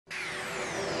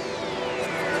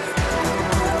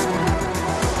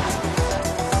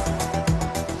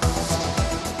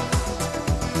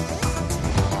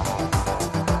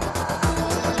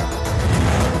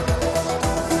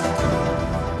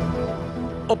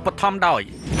បត្ថម្ភដោយ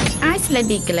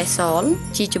Icelandic Glycol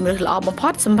ជាជម្រើសល្អបំផុ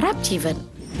តសម្រាប់ជីវិត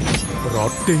ប្រ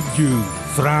ទេសយើង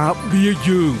ស្រាបៀរ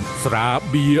យើងស្រា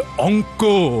បៀរអង្គ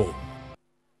រ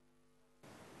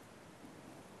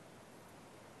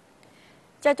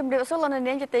ចាជំរាបសួរលោក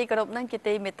នាងជាទីគោរពនិងជា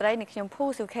ទីមេត្រីនៃខ្ញុំភូ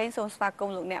សុខេងសូមស្វាគម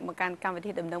ន៍លោកអ្នកមកកាន់កម្មវិ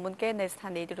ធីដំណឹងមុនគេនៃស្ថា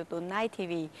នីយ៍ទូរទស្សន៍ Night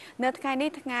TV នៅថ្ងៃនេះ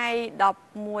ថ្ងៃ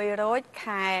11រោច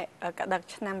ខែកដឹក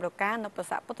ឆ្នាំរកានៅ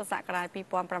ពុទ្ធសករាជ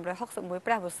2561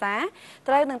ព្រះវស្សា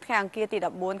ត្រូវនឹងថ្ងៃអង្គារទី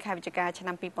14ខែវិច្ឆិកាឆ្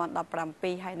នាំ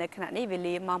2017ហើយនៅខណៈនេះវេ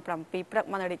លាម៉ោង7ព្រឹក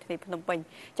មកនៅរាជធានីភ្នំពេញ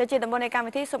ចាជាដំណើរនៃកម្ម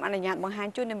វិធីសូមអនុញ្ញាតបង្ហាញ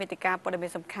ជូននូវមេតិការព័ត៌មាន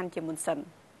សំខាន់ជាមុនសិន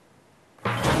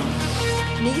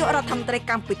នាយករដ្ឋមន្ត្រី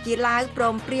កម្ពុជាឡាវព្រ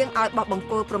មព្រៀងឲ្យបោះបង្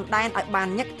គោលព្រំដែនឲ្យបាន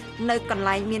ញឹកនៅកន្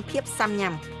លែងមានភាពសាំ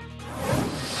ញ៉ាំ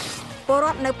ពលរ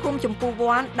ដ្ឋនៅភូមិចម្ពោះ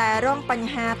វ័នដែលរងប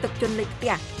ញ្ហាទឹកជន់លិចផ្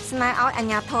ទះស្នើឲ្យអា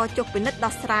ជ្ញាធរចុះពិនិត្យ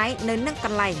ដោះស្រាយនៅនឹងក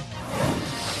ន្លែង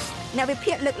អ្នកវិ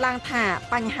ភាគលើកឡើងថា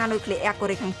បញ្ហានុយក្លេអ៊ែរកូ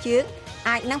រ៉េខាងជើង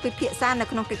អាចនឹងពិភាក្សានៅ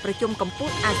ក្នុងកិច្ចប្រជុំកំពូ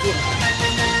លអាស៊ាន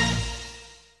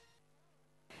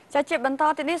ចាជាបន្ត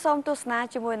ទៅនេះសូមទស្សនា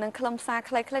ជាមួយនឹងខ្លឹមសារ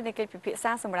ខ្លីៗនៃកិច្ចពិភាក្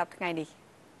សាសម្រាប់ថ្ងៃនេះ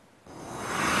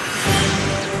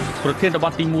ប្រធានប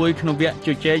ទទី1ក្នុងវគ្គជ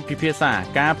ជែកពិភាក្សា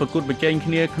ការប្រកួតប្រជែង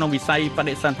គ្នាក្នុងវិស័យប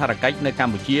ដិសណ្ឋារកិច្ចនៅក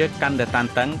ម្ពុជាកាន់តែតាន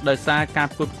តឹងដោយសារការ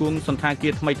ផ្គត់ផ្គង់សណ្ឋាគា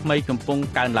រថ្មីកំពុង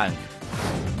កើនឡើង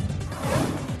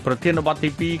ប្រធានបទទី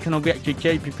2ក្នុងវគ្គជ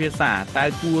ជែកពិភាក្សាតើ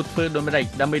គួរធ្វើដូចម្តេច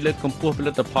ដើម្បីលើកកម្ពស់ផ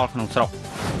លិតផលក្នុងស្រុក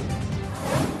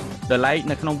ដល់ឡែក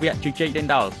នៅក្នុងវគ្គជជែកដេញ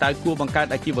ដោលតើគួរបង្កើត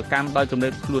អាជីវកម្មដោយគំនិ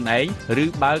តខ្លួនឯងឬ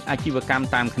បើកអាជីវកម្ម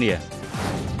តាមគ្នា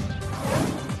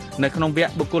នៅក្នុងវគ្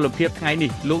គបុគ្គលភាពថ្ងៃ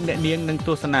នេះលោកអ្នកនាងនឹងទ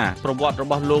ស្សនាប្រវត្តិរ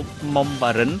បស់លោកមុំ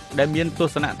បារិនដែលមានទ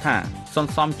ស្សនៈថាស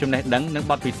ន្សំចំណេះដឹងនិង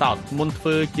បទពិសោធន៍មុនធ្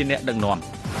វើជាអ្នកដឹកនាំ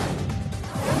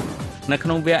នៅក្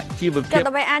នុងវគ្គជីវភាព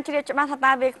ដើម្បីអាចជ្រាបច្បាស់ថា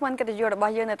តើវាគ្មិនកិត្តិយសរប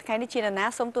ស់យើងនៅថ្ងៃនេះជាណា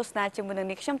សូមទស្សនាជាមួយនឹង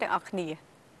នេះខ្ញុំទាំងអស់គ្នា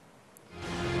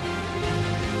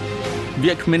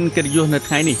វាគ្មិនកិត្តិយសនៅ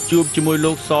ថ្ងៃនេះជួបជាមួយ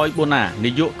លោកសយបូណា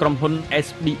នាយកក្រុមហ៊ុន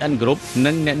SBN Group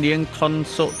និងអ្នកនាងថន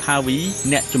សុថាវី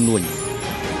អ្នកជំនួយ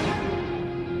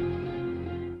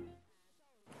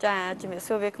ចាជំរាប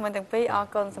សួរវាគ្មិនទាំងពីរអរ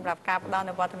គុណសម្រាប់ការផ្ដល់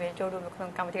នូវវត្តមានចូលរួមនៅក្នុង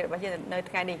កម្មវិធីរបស់យើងនៅ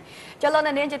ថ្ងៃនេះចល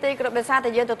នានាងជាទីគោរពដោយសារតែ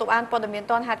យើងទទួលបានព័ត៌មាន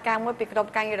ទាន់ហេតុការណ៍មួយពីក្រុម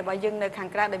ការងាររបស់យើងនៅខាង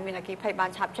ក្រៅដែលមានអគ្គិភ័យបាន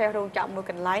ឆាប់ឆេះរោងចក្រមួយ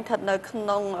កន្លែងស្ថិតនៅក្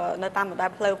នុងនៅតាមបណ្ដោយ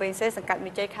ផ្លូវវែងសេសង្កាត់មា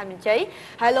នជ័យខណ្ឌមានជ័យ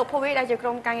ហើយលោកភូវីដែលជាក្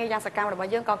រុមការងារយ៉ាងសកម្មរបស់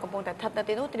យើងក៏កំពុងតែស្ថិតនៅ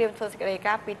ទីនោះត្រៀមធ្វើសេចក្តី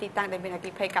ការពីទីតាំងដែលមានអគ្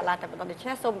គិភ័យកាត់ឡើងតែម្ដងដូច្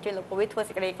នេះសូមអញ្ជើញលោកភូវីធ្វើ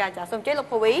សេចក្តីការចាសូមអញ្ជើញលោក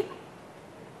ភូវី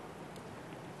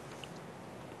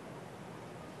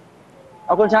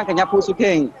អរគុណច្រើនកញ្ញាភូសុ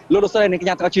ខេងលោកលោកស្រីនិងកញ្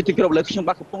ញាទាំងជាទីគោរពលើខ្ញុំ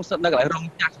បាទកំពុងស្ថិតនៅកន្លែងរោង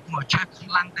ចក្រថ្មឆាខ្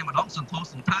លាំងតែម្ដងសន្ធោ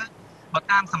សន្ធើបើ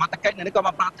តាមសមត្ថកិច្ចនេះក៏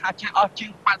បានប្រាប់ថាចេះអស់ជាង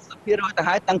 80% ទៅ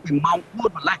ហើយតាំងពីម៉ោង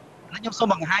 4 ម្លេះខ្ញុំសូម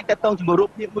បង្ហាញតើតើជាមួយរូប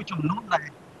ភាពមួយចំនួនដែល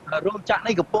រោងចក្រ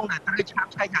នេះកំពុងតែត្រូវឆាប់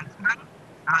ឆៃយ៉ាងខ្លាំង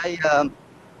ហើយ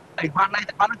អីវ៉ាន់នេះ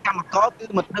ទាំងអស់កម្មករគឺ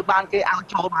មិនត្រូវបានគេឲ្យ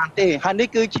ចូលបានទេហើយនេះ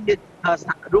គឺជា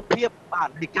រូបភាពបាទ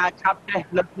នៃការឆាប់ចេះ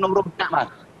នៅក្នុងរោងចក្របាទ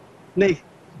នេះ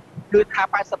គឺថា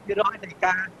 80% នៃ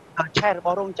ការឆេះរប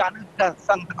ស់រោងចក្រនេះក៏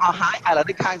សឹងទាំងអស់ហើយឥឡូវ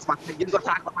នេះខាងសមាជិកយើងគាត់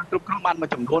ថាគាត់បានគ្រប់គ្រងបានមួយ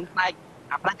ចំនួនផ្នែក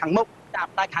ខាងមុខ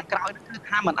ផ្នែកខាងក្រោយនេះគឺ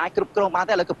ថាมันអាចគ្រប់គ្រងបាន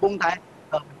ទេឥឡូវកំពុងតែ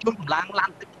បញ្ជូនកម្លាំងឡាន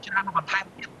ទឹកច្រើនបន្ថែម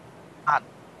ទៀតបាទ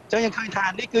អញ្ចឹងយើងឃើញថា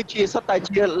នេះគឺជាសុទ្ធតែ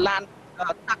ជាឡានទឹ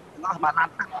កទាំងអស់បាទឡាន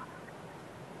ទឹក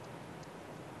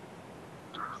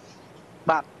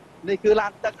បាទនេះគឺឡា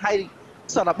នទឹកហើយ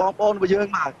សន្តិបងប្អូនរបស់យើង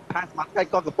បាទខាងសមាជិក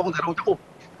ក៏កំពុងតែរងជួប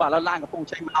បាទឥឡូវឡានកំពុង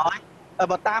ចេញមកហើយ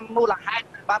បើតាមមូលហេតុ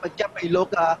បាទបញ្ជាក់ពីលោក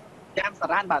យ៉ាងសា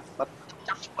រ៉ានបាទ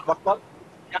ចាប់ឈ្មោះរបស់គាត់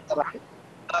យ៉ាងសារ៉ាន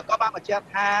ក៏បានបញ្ជាក់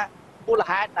ថាមូល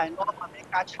ហេតុដែលនាំមកនៃ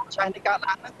ការឆាប់ឆាយនៃការ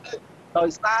ឡើងហ្នឹងគឺដោយ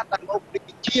សារតែមកពី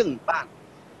ជាងបាទ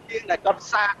ជាងដែលគាត់ផ្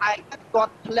សារឯងគា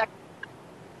ត់ធ្លាក់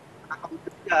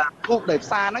ធូបដែលផ្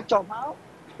សារហ្នឹងចុះមក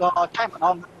ក៏ឆេះម្ដ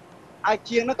ងហើយ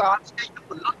ជាងហ្នឹងក៏អត់ស្គាល់ទៅ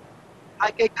ពលិតហើ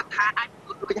យគេគិតថាអាច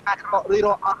រួចហើយរ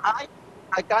កអស់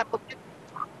ហើយក្រោយពុតទៀត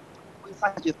មិនសា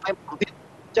ជាថ្មីមកទៀត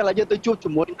ចឹងឡើយយើងទៅជួបជា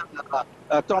មួយនឹង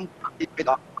ក្រុមទី2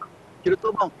ដងជឿទៅ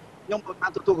បងខ្ញុំបា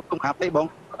នទទួលក្រុមហាផ្លេបង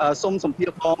សូមសម្ភារ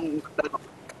បង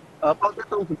បងទៅ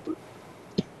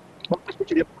បងទៅ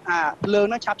ជម្រាបថាភ្លើង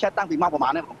ហ្នឹងឆាប់ឆេះតាំងពីម៉ោងប្រហែ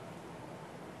លនេះបង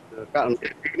ការអន្តរជា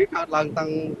តិនេះកើតឡើងតាំង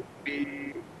ពី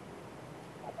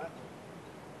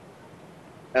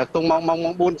តុងម៉ោង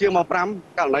4ជាងម៉ោង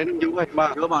5ករណីនឹងយូរហើយបាទ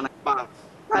យូរបងបាទ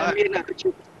ហើយមានជួ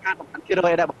បការបំផាន់ជ្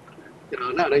រើដែរបងច្រើ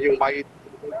នណាស់ដែលយើងវាយ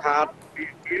ខាតវា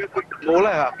គឺមូល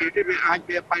ហើយគេវាអាច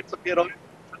វា 80%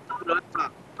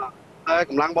 តែ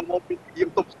កម្លាំងបងប្អូនយាម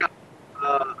ទប់ស្កាត់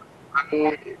អង្គ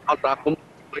អន្តរាគមន៍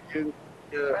របស់យើង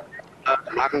ក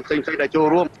ម្លាំងផ្សេងៗដែលចូល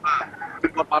រួមគឺ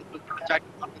គាត់បានចែក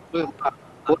គាត់ធ្វើ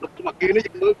ពុទ្ធមកគីនេះ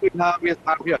មើលគឺថាវាស្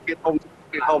ថានភាពអគារធំ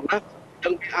ណាចឹ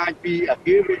ងវាអាចពីអ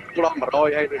គារវាឆ្លង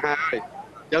100ហើយទៅ50ហើយ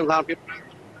ចឹងស្ថានភាព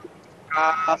កា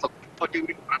រសង្គមយើង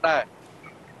មានប្រាក់ដែរ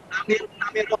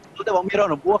មានរត់ទៅបងមានរ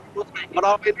ត់របួសខ្លួនស្បែកម្ដ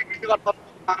ងពេលនេះគាត់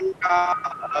បានការ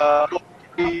រត់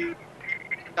ពី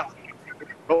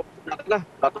រត់ណា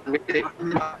ដល់មានទេឥ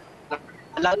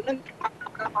ឡូវហ្នឹង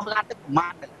អស់ឡានទៅប្រមា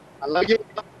ណឥឡូវយើង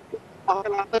អស់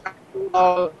ឡានទៅដ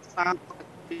ល់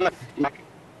30ទៀត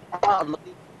អត់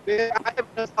វាអាច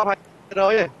ទៅស្អប់ហើយរ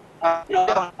យ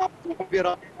វារ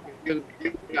ត់យើង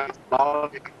ដល់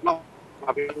ក្នុងម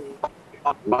កវាអ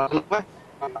ត់មកហ្នឹង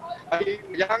ហើយ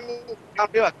យ៉ាងតាម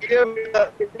វាអាគារ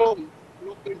វាក្រុម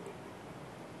លោក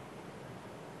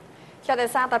ចាដោយ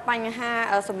សារតែបញ្ហា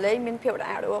សម្លេងមានភាពរ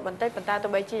អាក់រអួលបន្តិចប៉ុន្តែ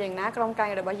ទោះបីជាយ៉ាងណាក្រុមការ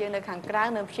ងាររបស់យើងនៅខាងក្រៅ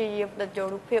នៅព្យាយាមដិតយក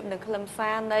រូបភាពនិងខ្លឹម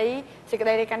សារនៃសេចក្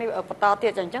តីរាយការណ៍នេះបន្តទៀ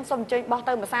តអញ្ចឹងសូមអញ្ជើញបោះ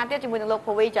ទៅមួយសារទៀតជាមួយនឹងលោកភ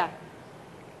វីចា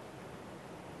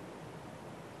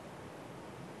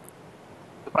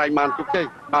ប្រៃបានជោគជ័យ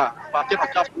បាទចិត្តអ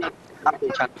ត់ចប់ណាស់តាមទៅ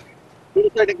ឆាត់គឺ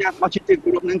ទៅនឹងយ៉ាងរបស់ជាតិ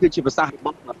គ្រប់នឹងគឺជាភាសារប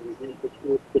ស់បាត់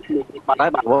ហើ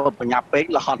យបាទបញ្ញាពេក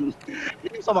លហន់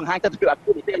នេះសូមបង្ហាញទៅពីអ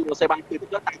គុណទេលោកសេបានគឺទៅ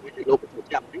តែលោក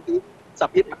ចាំនេះគឺស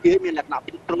ភាពអាគារមានលក្ខណៈ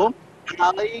ពីទ្រង់ហើ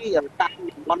យតាម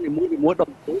តំបន់នីមួយៗដ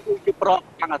ល់គឺជាប្រក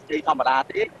ខាងអាស៊ីធម្មតា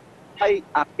ទេហើយ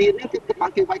អាគារនេះគឺបា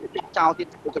នគេវាយទៅចោលទៀត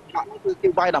កញ្ចក់នោះគឺគេ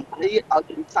វាយដើម្បីឲ្យ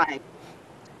ជាខ្សែ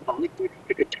បងនេះគឺ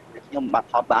កញ្ចក់ខ្ញុំបាទ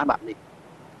ថតបានបាទនេះ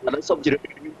ឥឡូវសូមជម្រាប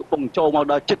ខ្ញុំកំពុងចូលមក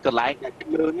ដល់ចិត្តកន្លែងដែល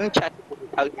លើនឹងឆែក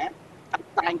ទៅណា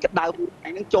តែងក្តៅហ្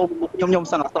នឹងចូលមុខខ្ញុំ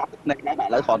សឹងអត់ស្រក់ទឹកនេះដែរបាទ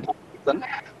ឥឡូវគ្រាន់តែសិន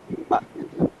បាទ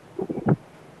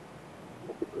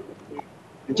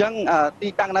អញ្ចឹងទី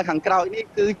តាំងនៅខាងក្រោយនេះ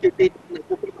គឺជាទីនៅ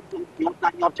ពួកខ្ញុំដា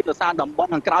ក់ញាប់ជាភាសាតំបន់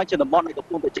ខាងក្រោយជាតំបន់នៃកំ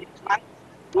ពង់ប្រជិតខ្លាំង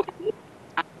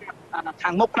ខា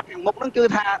ងមុខហ្នឹងគឺ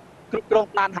ថាគ្រប់គ្រង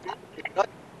បានហើយ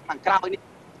ខាងក្រោយនេះ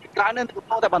ក្រោយនេះកំ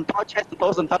ពុងតែបន្តឆេះសន្តោ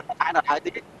សន្ធឹកតែដល់ហើយ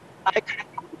ទៀតហើយខាង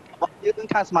របស់យើងគឺ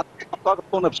ខាងសមត្ថកិច្ចក៏កំ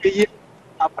ពុងតែព្យាយាម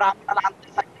ប្រាប់តាម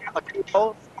សាច់ក៏ជួយចូល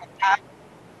ថា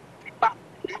បាក់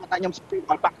តែខ្ញុំស្គា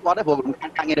ល់បាក់គាត់ដែរព្រោះ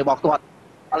ការងាររបស់គាត់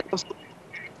ឥឡូវខ្ញុំ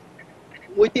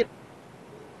មួយទៀត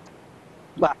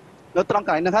បាទនៅត្រង់ក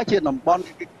ន្លែងហ្នឹងហើយជាតំបន់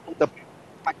គឺកំពុងតែ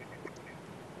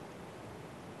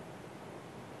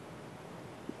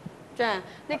ចា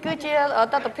នេះគឺជា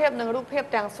ទស្សនភាពនិងរូបភាព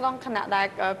ទាំងស្រុងខណៈដែល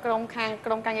ក្រុម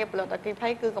ការងារផលិតអគ្គិភ័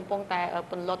យគឺកំពុងតែ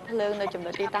ពន្លត់ភ្លើងនៅចំណុ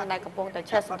ចទីតាំងដែលកំពុងតែ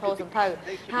ឆេះសន្ធោសន្ធៅ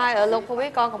ហើយលោកភវី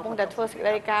ក៏កំពុងតែធ្វើសេចក្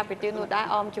តីការពីទីនោះដែរ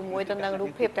អមជាមួយទៅនឹងរូ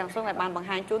បភាពទាំងស្រុងដែលបានបង្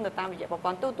ហាញជូននៅតាមរយៈប្រ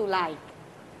ព័ន្ធទូ Live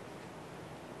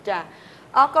ចា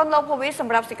អរគុណលោកភវីស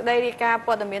ម្រាប់សេចក្តីរាយការណ៍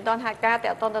ព័ត៌មានតនហេតុការណ៍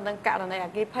ទាក់ទងទៅនឹងករណីអ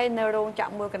គ្គិភ័យនៅរោងចក្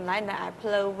រមួយកន្លែងនៅឯផ្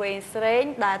លូវវែងស្រេង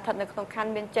ដែលស្ថិតនៅក្នុងខណ្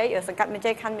ឌមានជ័យសង្កាត់មាន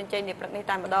ជ័យខណ្ឌមានជ័យនេះព្រឹកនេះ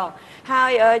តែម្ដងហើ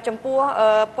យចំពោះ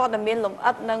ព័ត៌មានលម្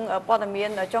អិតនិងព័ត៌មាន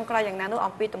ចុងក្រោយយ៉ាងណានោះ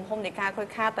អំពីទំហំនៃការខូច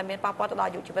ខាតតែមានប៉ះពាល់ទៅដល់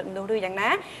អាយុជីវិតមនុស្សឬយ៉ាងណា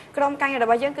ក្រុមការងាររ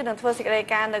បស់យើងគឺនឹងធ្វើសេចក្តី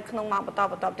ការណ៍នៅក្នុងម៉ោងបន្ត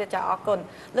ទៀតចាអរគុណ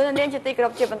លោកនាងជាទីគោរ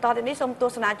ពជាបន្តទៀតនេះសូមទ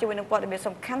ស្សនាជាមួយនឹងព័ត៌មាន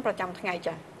សំខាន់ប្រចាំថ្ងៃ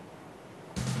ចា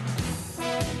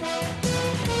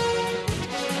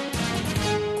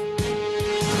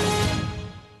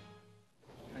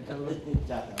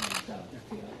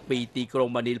ពីទីក្រុង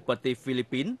ម៉ានីលប្រទេសហ្វីលី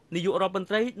ពីននាយករដ្ឋមន្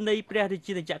ត្រីនៃព្រះរា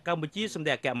ជាណាចក្រកម្ពុជាសម្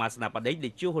ដេចអគ្គមហាសេនាបតីតេ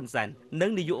ជោហ៊ុនសែននិ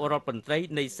ងនាយករដ្ឋមន្ត្រី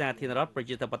នៃសាធារណរដ្ឋប្រ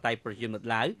ជាធិបតេយ្យប្រជាមានិត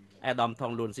ឡាវអាដាមថ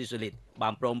ងលួនស៊ីស៊ូលីតបា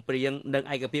នព្រមព្រៀងនឹង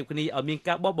ឯកភាពគ្នាឲ្យមាន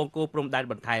ការបោះបង្គោលព្រំដែន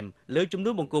បន្ថែមលើចំនួ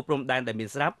នបង្គោលព្រំដែនដែលមាន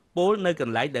ស្រាប់ពលនៅក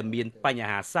ន្លែងដែលមានបញ្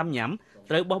ហាសាំញ៉ាំ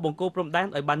ត្រូវបោះបង្គោលព្រំដែន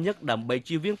ឲ្យបានញឹកដើម្បី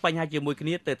ជៀសវាងបញ្ហាជាមួយគ្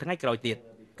នាទៅថ្ងៃក្រោយទៀត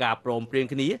ការព្រមព្រៀង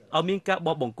គ្នាឲ្យមានការ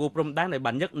បោះបង្គោលព្រំដែនឲ្យ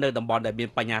បានញឹកនៅតំបន់ដែលមាន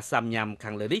បញ្ហាសាំញ៉ាំខា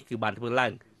ងលើនេះគឺបានធ្វើឡើ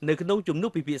ងនៅក្នុងជំនួ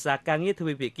បពិភាក្សាការងារទ្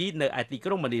វេភាគីនៅឯទីក្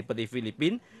រុងម៉ានីលប្រទេសហ្វីលីពី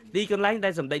នទីកន្លែងដែ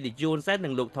លសម្ដេចនាយកហ៊ុនសែននិ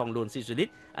ងលោកថងលួនស៊ីស៊ូលីត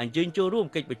អញ្ជើញចូលរួម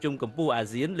កិច្ចប្រជុំកម្ពុជាអា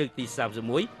ស៊ានលើកទី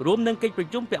31រួមនឹងកិច្ចប្រ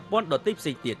ជុំពាក់ព័ន្ធដទៃផ្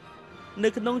សេងទៀតនៅ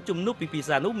ក្នុងជំនួបពិភាក្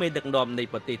សានោះមេដឹកនាំនៃ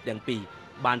ប្រទេសទាំងពីរ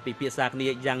បានពិភាក្សាគ្នា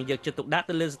យ៉ាងយកចិត្តទុកដាក់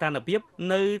ទៅលើស្ថានភាព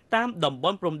នៅតាមតំប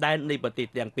ន់ព្រំដែននៃប្រទេស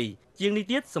ទាំងពីរជាងនេះ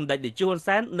ទៀតសម្ដេចនាយកហ៊ុន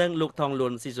សែននិងលោកថងលួ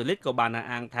នស៊ីស៊ូលីតក៏បានអះ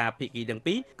អាងថាភាគីទាំង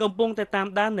ពីរកំពុងតែតាម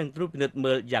ដាននិងត្រួតពិនិត្យ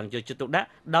មើលយ៉ាងយកចិត្តទុកដាក់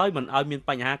ដោយមិនឲ្យមាន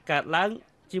បញ្ហាកើតឡើង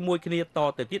ជាមួយគ្នាត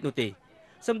ទៅទៀតនោះទេ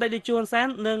សម្ដេចនាយកហ៊ុនសែន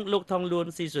និងលោកថងលួន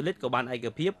ស៊ីស៊ូលីតក៏បានឯក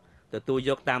ភាពទទួល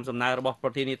យកតាមសំណើរបស់ប្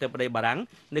រធានាធិបតីបារាំង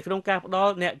នៅក្នុងការផ្ដ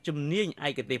ល់អ្នកជំនាញឯ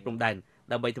កទេសព្រំដែន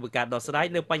ដើម្បីធ្វើការដោះស្រាយ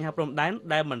នៅបញ្ហាព្រំដែន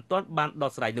ដែលមិនទាន់បាន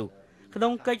ដោះស្រាយនោះក្នុ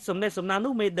ងកិច្ចសម្ដែងសំណា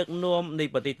នោះមេដឹកនាំនៃ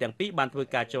ប្រទេសទាំងពីរបានធ្វើ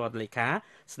ការចុះហត្ថលេខា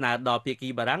ស្នើដល់ភាគី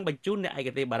បារាំងបញ្ជូនអ្នកឯក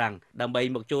ទេសបារាំងដើម្បី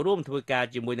មកចូលរួមធ្វើការ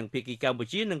ជាមួយនឹងភាគីកម្ពុ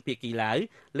ជានិងភាគីឡាវ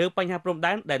លើបញ្ហាព្រំ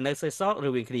ដែនដែលនៅសេសសល់រ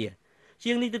វាងគ្នា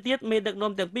ជាងនេះទៅទៀតមេដឹក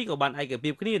នាំទាំងពីរក៏បានឯកភា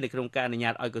ពគ្នានៅក្នុងការអនុញ្ញា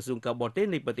តឲ្យក្រសួងការបរទេស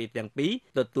នៃប្រទេសទាំងពីរ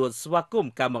ទទួលស្វាគម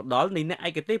ន៍ការមកដល់នៃអ្នកឯ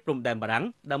កទេសព្រំដែនបារាំង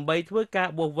ដើម្បីធ្វើការ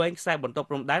បោះវែងខ្សែបន្ទាត់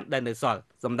ព្រំដែនដែលនៅសល់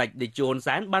សម្ដេចតេជោហ៊ុន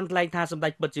សែនបានថ្លែងថាសម្ដេ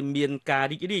ចពិតជាមានការ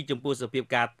រីករាយចំពោះសភាព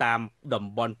ការតាមតំ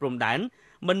បន់ព្រំដែន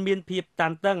មិនមានភាពតា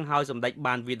នតឹងហើយសម្ដេច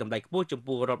បានវាតម្លៃខ្ពស់ចំ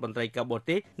ពោះរដ្ឋមន្ត្រីការបរ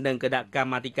ទេសនិងគណៈក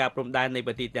ម្មាធិការព្រំដែននៃ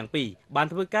ប្រទេសទាំងពីរបាន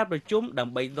ធ្វើការប្រជុំដើ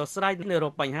ម្បីដោះស្រាយនៅរា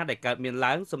ល់បញ្ហាដែលកើតមាន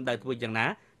ឡើងសម្ដៅធ្វើយ៉ាងណា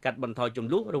កាត់បន្ថយជ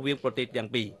ម្លោះរវាងប្រទេសទាំង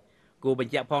ពីរគួរប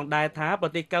ញ្ជាក់ផងដែរថាប្រ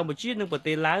ទេសកម្ពុជានិងប្រ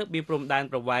ទេសឡាវមានព្រំដែន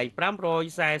ប្រវែង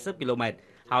540គីឡូម៉ែត្រ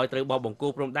ហើយត្រូវបោះបង្គោ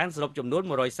លព្រំដែនសរុបចំនួន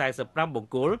145ប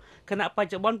ង្គោលខណៈប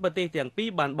ច្ចុប្បន្នប្រទេសទាំងពីរ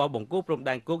បានបោះបង្គោលព្រំ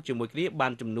ដែនគោកជាមួយគ្នាបា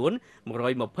នចំនួន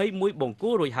121បង្គោ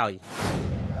លរួចហើយ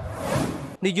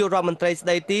នាយករដ្ឋមន្ត្រីស្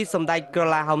ដីទីសម្ដេចក្រ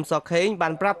ឡាហោមសុខេងបា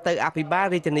នប្រាប់ទៅអភិបាល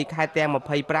រាជធានីខេត្តទាំង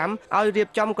25ឲ្យរៀប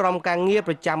ចំក្រុមការងារ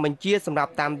ប្រចាំបញ្ជាសម្រា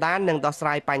ប់តាមដាននិងដោះស្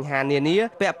រាយបញ្ហានានា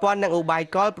ពាក់ព័ន្ធនឹងឧបាយ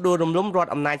កលផ្ដួលរំលំរដ្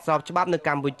ឋអំណាចស្របច្បាប់នៅក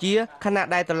ម្ពុជាខណៈ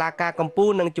ដែលតុលាការកំពូ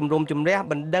លនឹងជំរុំជម្រះ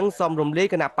បណ្ដឹងសមរំលាយ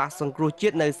គណៈបក្សសង្គ្រោះជា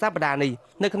តិនៅសប្តាហ៍នេះ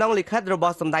នៅក្នុងលិខិតរប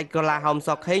ស់សម្ដេចក្រឡាហោម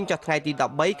សុខេងចុះថ្ងៃទី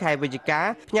13ខែវិច្ឆិកា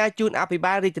ផ្ញើជូនអភិ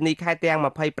បាលរាជធានីខេត្តទាំង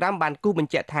25បានគូសប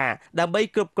ញ្ជាក់ថាដើម្បី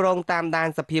គ្រប់គ្រងតាមដាន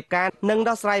សភាពការនិង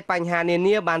ដោះស្រាយបញ្ហានា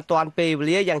នាបានទាន់ពេលវេ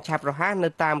លាយ៉ាងឆាប់រហ័សនៅ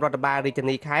តាមរដ្ឋបាលរាជធា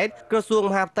នីខេត្តក្រសួង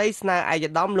មហាផ្ទៃស្នើឯកឧ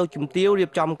ត្តមលោកជំទាវរៀ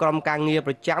បចំក្រុមការងារ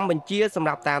ប្រចាំបញ្ជាសម្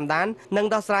រាប់តាមដាននិង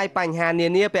ដោះស្រាយបញ្ហានា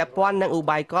នាពាក់ព័ន្ធនឹងឧ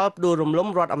បាយកលផ្ដួលរំលំ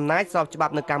រដ្ឋអំណាចស្របច្បា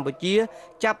ប់នៅកម្ពុជា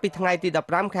ចាប់ពីថ្ងៃទី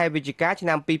15ខែវិច្ឆិកាឆ្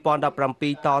នាំ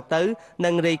2017តទៅនិ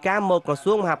ងរាយការណ៍មកក្រ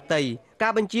សួងមហាផ្ទៃកា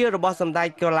របញ្ជារបស់សម្ដេច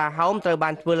ក្រឡាហោមត្រូវបា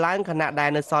នធ្វើឡើងខណៈដែល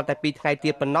នៅសល់តែ2ថ្ងៃ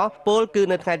ទៀតប៉ុណ្ណោះពលគឺ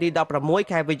នៅថ្ងៃទី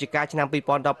16ខែវិច្ឆិកាឆ្នាំ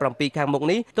2017ខាងមុខ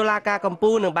នេះតុលាការកំ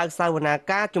ពូលនឹងបើកសវនា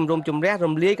ការជំរុំជម្រះ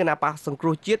រំលាយគណៈបក្សសង្គ្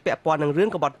រោះជាតិពាក់ព័ន្ធនឹងរឿង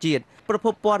ក្បត់ជាតិប្រភ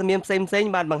ពព័ត៌មានផ្សេង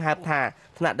ៗបានបង្ហើបថា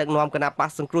ថ្នាក់ដឹកនាំគណៈប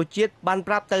ក្សសង្គ្រោះជាតិបាន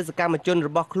ប្រាប់ទៅសកម្មជនរ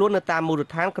បស់ខ្លួននៅតាមមូល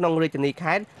ដ្ឋានក្នុងរាជធានី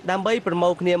ខេត្តដើម្បីប្រមូ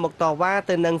លគ្នាមកតវ៉ា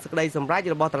ទៅនឹងសេចក្តីសម្រេច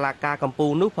របស់តុលាការកំពូ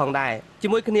លនោះផងដែរជា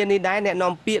មួយគ្នានេះដែរអ្នក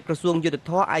នាំពាក្យក្រសួងយុទ្ធ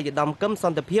ភ័ពឯកឧត្តមកឹមស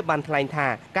ន្តិភាពបានថ្លែងថា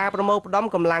ការប្រមូលផ្ដុំ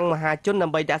កម្លាំងមហាជនដើ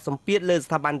ម្បីដាក់សម្ពាធលើ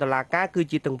ស្ថាប័នតុលាការគឺ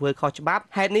ជាទង្វើខុសច្បាប់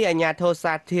ហេតុនេះអាជ្ញាធរ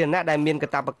សាធារណៈដែលមានកា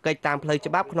តព្វកិច្ចតាមផ្លូវ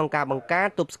ច្បាប់ក្នុងការបង្ការ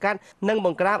ទប់ស្កាត់និងប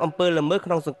ង្ក្រាបអំពើល្មើស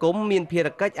ក្នុងសង្គមមានភារ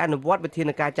កិច្ចអនុវត្តវិធាន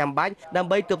ការចាំបាច់ដើម្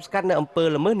បីទប់ស្កាត់នៅអំពើ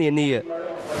ល្មើសនានា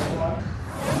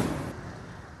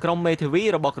ក្រុមមេធាវី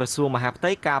របស់ក្រសួងមហាផ្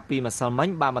ទៃកាលពីម្សិលមិញ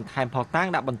បានបន្ថែមផុសតាង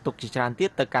ដាក់បន្ទុកជាច្រើនទៀត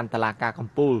ទៅកាន់តុលាការកំ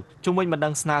ពូលជុំវិញបណ្ដឹ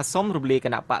ងស្នើសុំរំលាយគ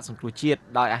ណៈបក្សសង្គ្រោះជាតិ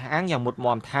ដោយអះអាងយ៉ាងមុត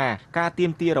មាំថាការទា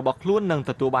មទាររបស់ខ្លួននឹង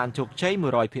ទទួលបានជោគជ័យ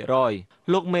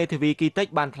 100% លោកមេធាវីគីតិច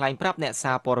បានថ្លែងប្រាប់អ្នក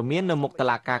សារព័ត៌មាននៅមុខតុ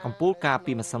លាការកំពូលកាល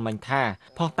ពីម្សិលមិញថា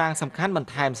ផុសតាងសំខាន់បន្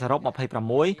ថែមសរុប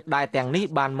26ដែលទាំងនេះ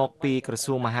បានមកពីក្រ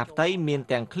សួងមហាផ្ទៃមាន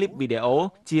ទាំងคลิปវីដេអូ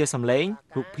ជាសំឡេង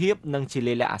រូបភាពនិងជា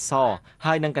លេខអក្សរ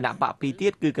ហើយនឹងគណៈបក2ទៀ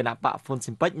តគឺគណៈបកហ្វុន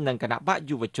ស៊ីមពេចនិងគណៈបក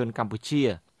យុវជនកម្ពុជា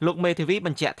លោកមេធាវីប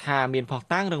ញ្ជាក់ថាមានផុស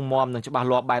តាងរឹងមាំនិងច្បាស់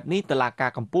លាស់បែបនេះតុលាកា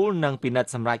រកំពូលនឹងពិនិត្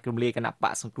យសម្រេចរំលាយគណៈប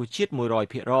កសង្គ្រោះជាតិ 100%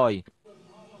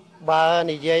 បើ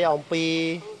និយាយអំពី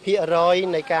ភាគរយ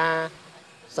នៃការ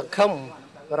សង្ឃឹម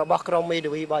របស់ក្រុមមេធា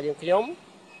វីរបស់យើងខ្ញុំ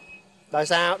ដោយ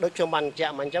សារដូចខ្ញុំបានបញ្ជា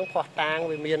ក់មកអញ្ចឹងផុសតាង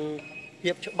វាមាន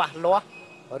ភាពច្បាស់លាស់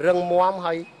រឹងមាំ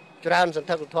ហើយច្រើនសន្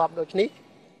ធឹកសន្ធាប់ដូចនេះ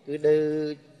គឺ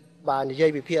បើនិយាយ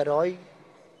ពីភាគរយ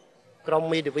ក្រុម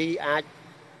មេធាវីអាច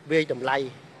វាយតម្លៃ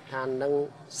ថានឹង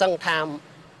សឹងថា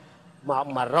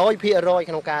100%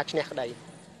 ក្នុងការឈ្នះក្តី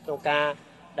ក្នុងការ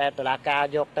ដែលតុលាការ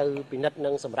យកទៅពិនិត្យនិ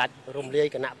ងសម្រេចរំលាយ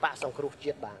គណៈបកសង្គ្រោះ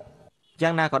ជាតិបាន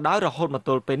យ៉ាងណាក៏ដោយរហូតមកទ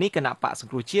ល់ពេលនេះគណៈបកសង្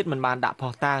គ្រោះជាតិមិនបានដាក់ផុ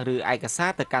សតាងឬឯកសា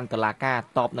រទៅកាន់តុលាការ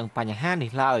តបនឹងបញ្ហា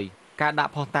នេះឡើយការដា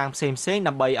ក់ផុសតាងផ្សេងៗ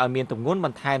ដើម្បីឲ្យមានទម្ងន់ប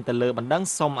ន្ថែមទៅលើបណ្ដឹង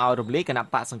សុំឲ្យរំលាយគណៈ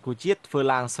បកសង្គ្រោះជាតិធ្វើ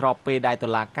ឡើងស្របពេលដែលតុ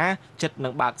លាការជិតនឹ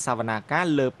ងបើកសវនាការ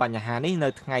លើបញ្ហានេះនៅ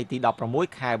ថ្ងៃទី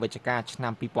16ខែវិច្ឆិកាឆ្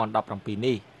នាំ2017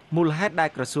នេះមូលហេតុដែល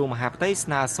ក្រសួងមហាផ្ទៃស្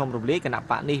នើសុំរំលាយគណៈ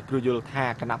បកនេះព្រោះយល់ថា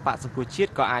គណៈបកសង្គ្រោះជា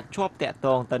តិក៏អាចជាប់តាក់ទ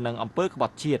ងទៅនឹងអំពើក្ប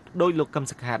ត់ជាតិដោយលោកកឹម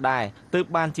សុខាដែរទើប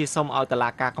បានជាសុំឲ្យតុលា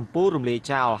ការកំពូលរំលាយ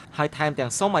ចោលហើយថែមទាំ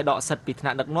ងសុំឲ្យដកសិទ្ធិពីថ្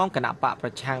នាក់ដឹកនាំគណៈបកប្រ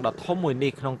ឆាំងដ៏ធំមួយ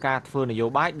នេះក្នុងការធ្វើនយោ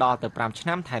បាយដល់ទៅ5ឆ្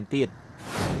នាំថែមទៀត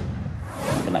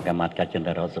គណៈកម្មាធិការចិន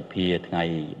រដ្ឋសភាថ្ងៃ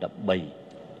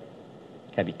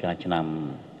13ខែវិច្ឆិកាឆ្នាំ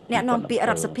អ្នកនាំពាក្យ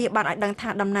រដ្ឋសភាបានឲ្យដឹងថា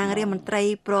តំណាងរាជមន្ត្រី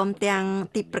ព្រមទាំង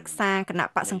ទីប្រឹក្សាគណៈ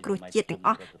បក្សសង្គ្រោះជាតិទាំងអ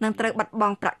ស់នឹងត្រូវបាត់ប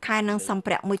ង់ប្រាក់ខែនិងសម្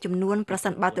ភារៈមួយចំនួនប្រសិ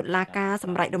នបើតុលាការស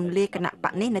ម្រេចរំលាយគណៈប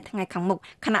ក្សនេះនៅថ្ងៃខាងមុខ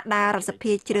ខណៈដែលរដ្ឋស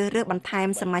ភាជ្រើសរើសបន្ថែម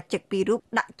សមាជិក2រូប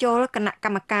ដាក់ចូលគណៈក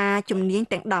ម្មការជំនាញ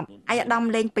ទាំង10ឯកឧត្តម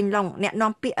លេងពេញឡុងអ្នក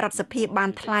នាំពាក្យរដ្ឋសភាបាន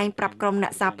ថ្លែងប្រាប់ក្រុមអ្ន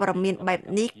កសារព័ត៌មានបែប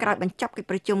នេះក្រោយបញ្ចប់កិច្ច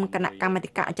ប្រជុំគណៈកម្មាធិ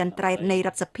ការអចិន្ត្រៃយ៍នៃរ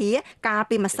ដ្ឋសភាកាល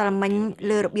ពីម្សិលមិញ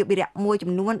លើរបៀបវិរៈមួយ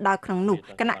ចំនួនដោយក្នុងនោះ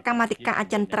គណៈកម្មាធិការអ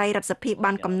ចិន្ត្រៃយ៍រដ្ឋសភា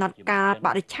បានកំណត់កាលប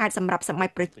រិច្ឆេទសម្រាប់សម័យ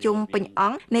ប្រជុំពេញអ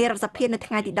ង្គនៃរដ្ឋសភានៅ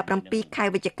ថ្ងៃទី17ខែ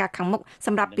វិច្ឆិកាខាងមុខស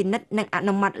ម្រាប់ពិនិត្យនិងអ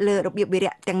នុម័តលើរបៀបវិ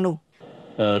រៈទាំងនោះ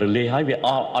រលាយហើយវា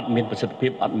អត់មានប្រសិទ្ធភា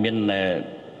ពអត់មាន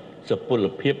សុពល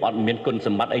ភាពអត់មានគុណស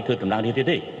ម្បត្តិអីធ្វើដំណើរនេះ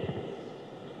ទេ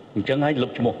អញ្ចឹងហើយលុ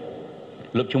បឈ្មោះ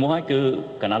ហើយគឺ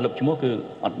កាលណាលុបឈ្មោះគឺ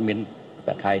អត់មានប្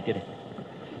រាក់ខែទៀតទេ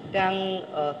ទាំង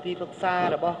ទីប្រឹក្សា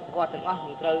របស់គាត់ទាំងអស់នឹ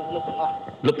ងត្រូវលុបទាំងអស់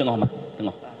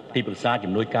ទីប្រឹក្សា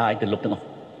ជំនួយការអីទៅលុបទាំងអស់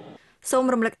សូម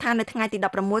រំលឹកថានៅថ្ងៃទី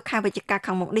16ខែវិច្ឆិកា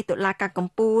ខាងមុខនេះតុលាការកំ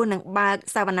ពូលនឹងបើក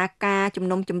សវនាការជំ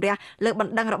នុំជម្រះលើប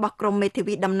ណ្ដឹងរបស់ក្រមមេធា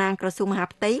វីតំណាងក្រសួងមហា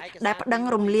ផ្ទៃដែលប្តឹង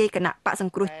រំលាយគណៈបកស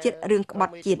ង្គ្រោះជាតិរឿងក្ប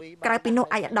ត់ជាតិក្រៅពីនោះ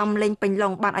ឯកឧត្តមលេងពេញឡុ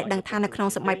ងបានឲ្យដឹងថានៅក្នុង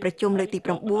សម័យប្រជុំលើកទី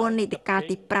9នីតិកាល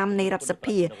ទី5នៃរដ្ឋស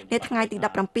ភានៅថ្ងៃទី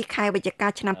17ខែវិច្ឆិកា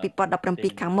ឆ្នាំ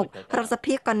2017ខាងមុខរដ្ឋស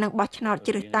ភាក៏នឹងបោះឆ្នោត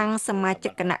ជ្រើសតាំងសមាជិ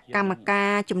កគណៈកម្មកា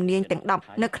រជំនាញទាំង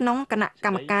10នៅក្នុងគណៈក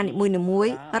ម្មការនីមួយ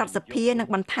ៗរដ្ឋសភានឹង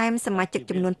បន្ថែមសមាជិក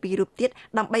ចំនួន2រូបទៀត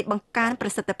ដើម្បីបង្កើនប្រ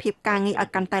សិទ្ធភាពការងារឲ្យ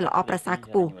កាន់តែល្អប្រសើរ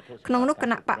ខ្ពស់ក្នុងនោះគ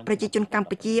ណៈបកប្រជាជនកម្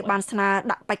ពុជាបានស្នើ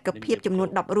ដាក់បេក្ខភាពចំនួន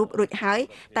10រូបរួចហើយ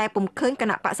តែពុំឃើញគ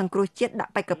ណៈបកសង្គ្រោះជាតិដា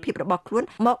ក់បេក្ខភាពរបស់ខ្លួន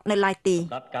មកនៅឡើយទេ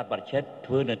ការបរិច្ឆេទ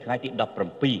ធ្វើនៅថ្ងៃទី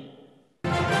17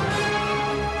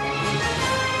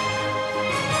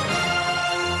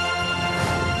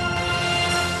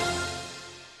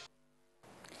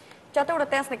ចាទូរ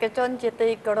ទស្សនិកជនជាទី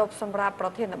គោរពសម្រាប់ប្រ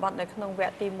ធានបទនៅក្នុងវ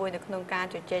គ្គទី1នៅក្នុងការ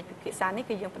ជជែកពិភាក្សានេះ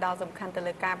គឺយើងផ្ដោតសំខាន់ទៅ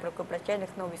លើការប្រកួតប្រជែងនៅ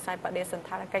ក្នុងវិស័យបដិសណ្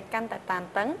ឋារកិច្ចកាន់តែតាន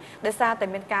តឹងដោយសារតែ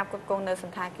មានការគ្រប់គ្រងនៅស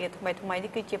ន្តាគារថ្មី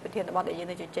នេះគឺជាប្រធានបទដែលយើង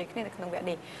នឹងជជែកគ្នានៅក្នុងវគ្គ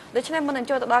នេះដូច្នេះមុននឹង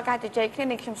ចូលទៅដល់ការជជែកគ្នា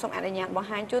នេះខ្ញុំសូមអនុញ្ញាតបង្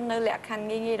ហាញជូននៅលក្ខខណ្ឌ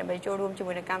ងាយៗដើម្បីចូលរួមជា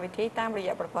មួយនឹងកម្មវិធីតាមរ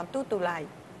យៈប្រព័ន្ធទូទូឡាយ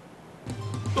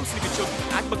ទស្សនិកជន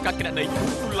អាចបង្កើតគណនី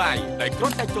Tutulai ដោយគ្រា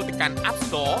ន់តែចូលទៅកាន់ App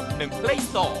Store និង Play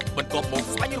Store បន្ទាប់មក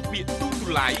ស្វែងរកពាក្យ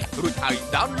Tutulai រួចហើយ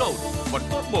download បន្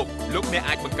ទាប់មកលោកអ្នក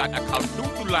អាចបង្កើត account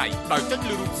Tutulai ដោយចុច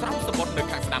លើរូបស្រោមសមុទ្រនៅ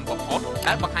ខាងស្ដាំបំផុត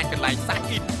ដែលបង្ហាញកន្លែង Sign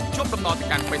In ជាប់ដំណើរទៅ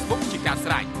កាន់ Facebook ជាការ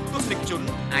ស្រេចទស្សនិកជន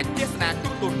អាចទស្សនាទូ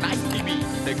រទស្សន៍ Nice TV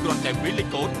ដោយគ្រាន់តែវាយលេខ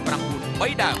កូដ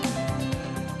 933 ដើម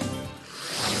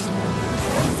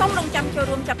សូមរងចាំចូល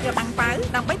រួមចាប់យកបាំងប៉ៅ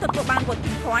ដើម្បីទទួលបានវត្ថុ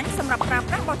ធានសម្រាប់ប្រើ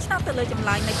ប្រាស់បោះឆ្នោតទៅលើចម្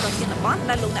លើយនៃប្រធានបទ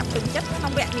ដែលលោកអ្នកពេញចិត្តក្នុ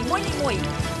ងវគ្គនីមួយៗ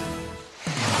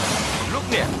លោក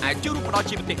អ្នកអាចចូលរួមផ្ដល់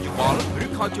ជាមតិយោបល់ឬ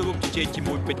ខលចូលរួមជជែកជា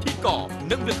មួយពិធីករ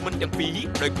និងវាគ្មិនទាំងពីរ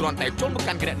ដោយគ្រាន់តែចូលមក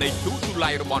កាន់គណនី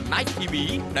Tutulai របស់ Nice TV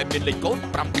ដែលមានលេខកូដ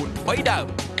 933 ដើម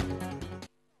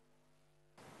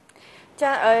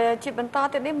ចាជាបន្ត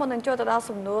ទៀតនេះមុននឹងចូលទៅដល់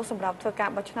សំណួរសម្រាប់ធ្វើការ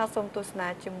បោះឆ្នោតសូមទស្សនា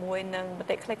ជាមួយនឹងម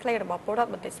តិខ្លីៗរបស់ពលរដ្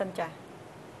ឋបន្តិចសិនចា៎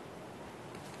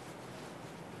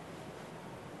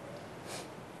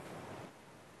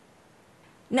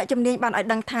អ្នកជំនាញបានឲ្យ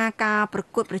ដឹងថាការប្រ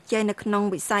កួតប្រជែងនៅក្នុង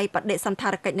វិស័យបដិសណ្ឋា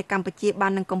រកិច្ចនៅកម្ពុជាបា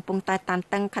ននឹងកំពុងតែតាន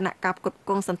តឹងខណៈការផ្គត់ផ្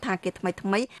គង់សន្តាគារថ្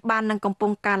មីបាននឹងកំពុ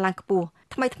ងកើនឡើងខ្ពស់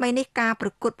ថ្មីនេះការប្រ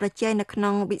កួតប្រជែងនៅក្នុ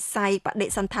ងវិស័យបដិ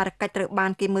សណ្ឋារកិច្ចត្រូវបា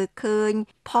នគេមើលឃើញ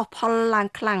ផុសផុលឡើង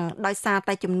ខ្លាំងដោយសារ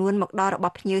តែចំនួនមកដល់រប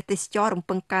ស់ភ្ញៀវទេសចររំ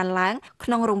ពឹងកើនឡើងក្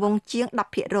នុងរង្វង់ជាង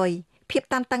 10%ភាព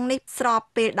តានតឹងនេះស្រប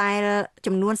ពេលដែល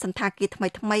ចំនួនសន្តាគារថ្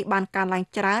មីបានកើនឡើង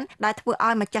ច្រើនដែលធ្វើ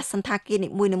ឲ្យម្ចាស់សន្តាគារនី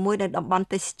មួយៗនៅតំបន់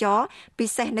ទេសចរពិ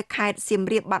សេសនៅខេត្តសៀម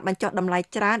រាបបានបញ្ចុះតម្លៃ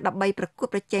ច្រើនដើម្បីប្រកួត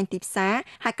ប្រជែងទីផ្សារ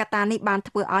ហើយកត្តានេះបាន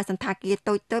ធ្វើឲ្យសន្តាគារ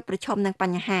តូចៗប្រឈមនឹងប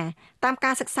ញ្ហាតាម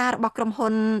ការសិក្សារបស់ក្រុមហ៊ុ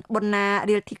ន Bonna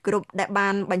Realty Group ដែលបា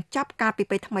នបញ្ចប់ការពី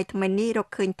ពេលថ្មីនេះរក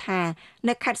ឃើញថា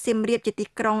នៅខេត្តសៀមរាបជាទី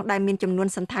ក្រុងដែលមានចំនួន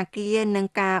សន្តាគារនិង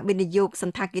ការវិនិយោគស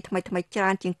ន្តាគារថ្មីច្រើ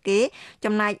នជាងគេ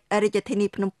ចំណែករាជធានី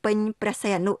ភ្នំពេញព្រះសី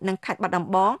ហនុនិងខេត្តបាត់ដំ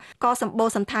បងក៏សម្បូរ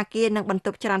សន្តាគារនិងបន្ទ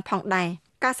ប់ច្រើនផងដែរ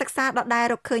ការសិក្សាដដែល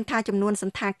រកឃើញថាចំនួនស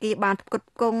ន្តាគារបានផ្គត់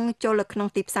ផ្គង់ចូលនៅក្នុង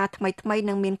ទីផ្សារថ្មី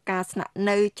និងមានការស្នាក់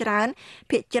នៅច្រើន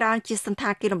ភាគច្រើនជាសន្តា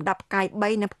គារលំដាប់ផ្កាយ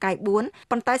3និងផ្កាយ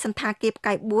4ប៉ុន្តែសន្តាគារផ្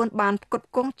កាយ4បានផ្គត់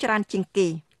ផ្គង់ច្រើនជាងគេ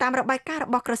តាមរបាយការណ៍រ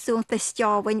បស់ក្រសួងទេសច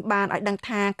រវិញបានឲ្យដឹង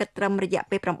ថាគិតត្រឹមរយៈ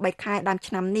ពេល8ខែដើម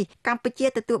ឆ្នាំនេះកម្ពុជា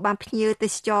ទទួលបានភ្ញៀវទេ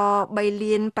សចរ3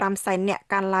លាន5សែននាក់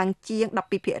កើនឡើងជាង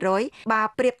 12% បើ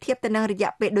ប្រៀបធៀបទៅនឹងរយៈ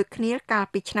ពេលដូចគ្នាកាល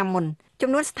ពីឆ្នាំមុនចំ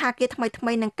នួនសន្តាគារថ្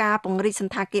មីនឹងការពង្រីកស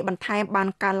ន្តាគារបន្ថែមបាន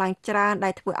កើនឡើងច្រើនដែ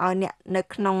លធ្វើឲ្យអ្នកនៅ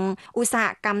ក្នុងឧស្សាហ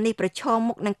កម្មនេះប្រឈម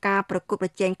មុខនឹងការប្រកួតប្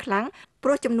រជែងខ្លាំងព្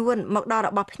រោះចំនួនមកដល់រ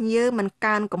បស់ភ្ញៀវមិន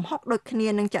កើនកំហុកដូចគ្នា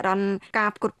នឹងចរន្តការ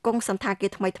ផ្គត់ផ្គង់សន្តាគា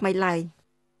រថ្មីឡើយ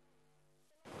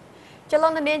ចល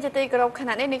នានាងជាទីគោរពខ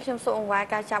ណៈនេះខ្ញុំសូមអង្វរ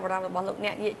ការចាប់អារម្មណ៍របស់លោកអ្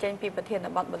នកងាកចេញពីប្រធាន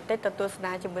បទបន្តិចទៅទស្ស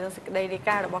នាជាមួយនឹងសេចក្តីរាយ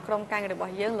ការណ៍របស់ក្រុមការងាររប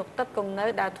ស់យើងលោកទឹកគង់នៅ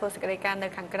ដែលធ្វើសេចក្តីការនៅ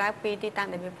ខាងក្រៅពីទីតាំង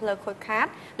ដែលមានផ្លូវខូចខាត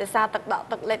ដោយសារទឹកដក់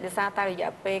ទឹកលិចដោយសារតែរ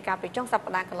យៈពេលកាលពីចុងស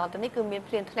ប្តាហ៍កន្លងទៅនេះគឺមាន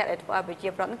ភ្លៀងធ្លាក់ដែលធ្វើឲ្យប្រជា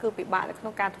ពលរដ្ឋគឺពិបាកនៅក្នុ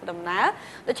ងការធ្វើដំណើរ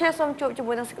ដូច្នេះសូមជួបជា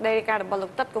មួយនឹងសេចក្តីរាយការណ៍របស់លោ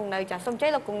កទឹកគង់នៅចាសសូមជ័យ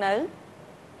លោកគង់នៅ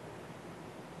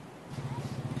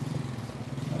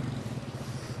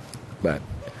បាទ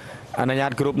អនុញ្ញា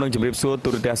តគ្រប់នឹងជម្រាបសួរទូ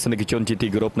រទស្សនិកជនជាទី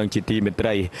គោរពនិងជាទីមេត្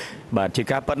រីបាទជា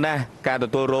ការប៉ុណ្ណាការទ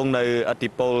ទួលរងនៅអតិ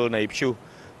ពលនៃព្យុះ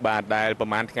បាទដែលប្រ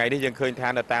ហែលថ្ងៃនេះយើងឃើញថា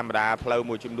នៅតាមបណ្ដាផ្លូវ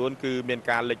មួយចំនួនគឺមាន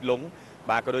ការលិចលង់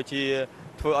បាទក៏ដូចជា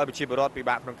ធ្វើឲ្យប្រជាពលរដ្ឋពិ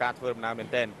បាកក្នុងការធ្វើដំណើរមែន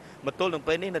ទែនមកទល់នឹង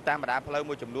ពេលនេះនៅតាមបណ្ដាផ្លូវ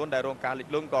មួយចំនួនដែលរងការលិច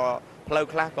លង់ក៏ផ្លូវ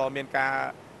ខ្លះក៏មានការ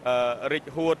រិច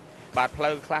ហួតបាទផ្លូ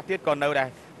វខ្លះទៀតក៏នៅដែរ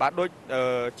បាទដូច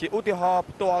ជាឧទាហរណ៍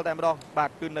ផ្ទាល់តែម្ដងបា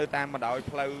ទគឺនៅតាមបណ្ដោយ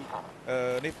ផ្លូវ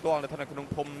នេះផ្ទាល់នៅក្នុង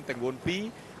ភូមិទាំងនួន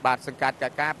2បាទសង្កាត់កា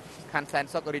កាបខណ្ឌសែន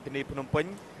សុខរាជធានីភ្នំពេញ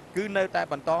គឺនៅតែ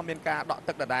បន្តមានការដក់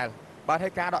ទឹកដដែលបាទហើ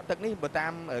យការដក់ទឹកនេះបើតា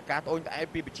មការត្អូញត្អែ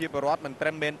ពីប្រជាពលរដ្ឋមិនត្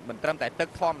រឹមតែទឹក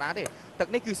ធម្មតាទេទឹក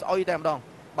នេះគឺស្អុយតែម្ដង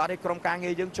បាទហើយក្រុមការ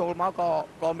ងារយើងចូលមក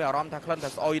ក៏មានអារម្មណ៍ថាក្លិនថា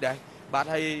ស្អុយដែរបាទ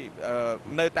ហើយ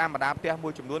នៅតាមបណ្ដាផ្ទះមួ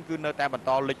យចំនួនគឺនៅតែបន្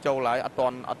តលិចចូលហើយអត់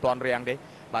ទាន់រាំងទេ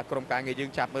បាទក្រុមការងារយើ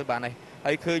ងចាប់មើលបាន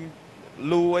ហើយឃើញ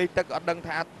លូអីទឹកអត់ដឹង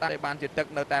ថាតែបានជាទឹក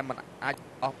នៅតែមិនអាច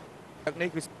អស់ទឹកនេះ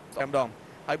គឺតែម្ដង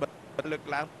ហើយបើលើក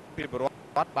ឡើងពីពលរដ្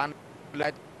ឋបានលើ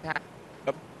កថា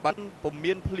បានពុំ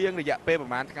មានភ្លៀងរយៈពេលប្រ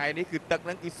ហែលថ្ងៃនេះគឺទឹកហ្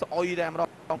នឹងគឺស្អុយតែម្ដង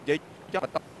និយាយចង់ប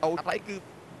ន្តទៅគឺ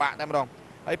បាក់តែម្ដង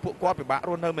ហើយពួកគាត់ពិបាករ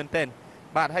ស់នៅមែនទែន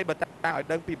បាទហើយបើតាមឲ្យ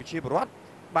ដឹងពីប្រជាពលរដ្ឋ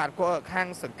បាទក៏ខាង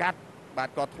សង្កាត់បាទ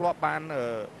ក៏ធ្លាប់បាន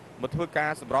មកធ្វើការ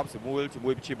សម្របសម្រួលជា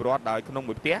មួយប្រជាពលរដ្ឋដោយក្នុង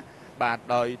មួយផ្ទះបាទ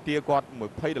ដោយទាគាត់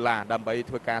$20ដើម្បី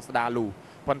ធ្វើការស្ដារលូ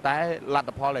ប៉ុន្តែលទ្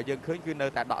ធផលដែលយើងឃើញគឺនៅ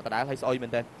តែដក់ដដែលហើយស្អុយមែ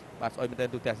នទែនបាទស្អុយមែនទែន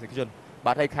ទូទាំងសង្គម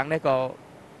បាទហើយខាងនេះ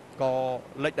ក៏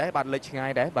លិចដែរបាទលិចឆ្ងា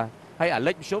យដែរបាទហើយអា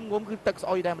លិចមធ្យមងុំគឺទឹកស្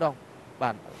អុយតែម្ដង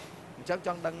បាទអញ្ចឹងច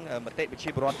ង់ដឹងមតិប្រជា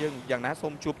ពលរដ្ឋយើងយ៉ាងណាសូ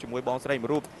មជួបជាមួយបងស្រីមួយ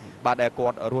រូបបាទដែលគា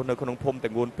ត់រស់នៅក្នុងភូមិ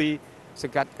ទាំងនួន2ស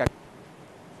ង្កាត់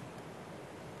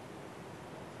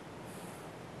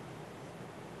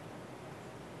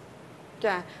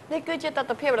ចានេះគឺជាទស្សន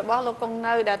វិជ្ជារបស់លោកកុង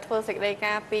នៅដែលធ្វើសេចក្តី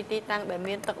ការពីទីតាំងដែល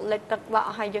មានទឹកលិចទឹកបក់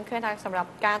ហើយយើងឃើញថាសម្រាប់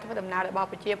ការធ្វើដំណើររបស់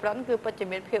ប្រជាពលរដ្ឋគឺពិតជា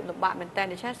មានភាពលំបាកមែនតើ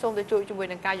ដូច្នេះសូមទៅជួយជាមួយ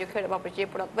នឹងការយកឃើញរបស់ប្រជា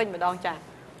ពលរដ្ឋវិញម្ដងចា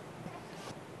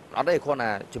អត់ទេគ្រាន់តែ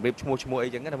ជំរាបឈ្មោះអី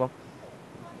ចឹងណាបង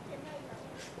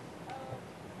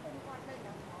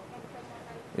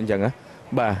អញ្ចឹង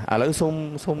បាទឥឡូវ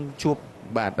សូមជួប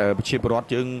បាទប្រជាពលរដ្ឋ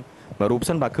យើងមួយរូប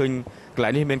សិនបាទឃើញកន្លែ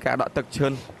ងនេះមានការដក់ទឹកច្រើ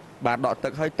នបាទដកទឹ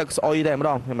កហើយទឹកស្អុយតែម្ដ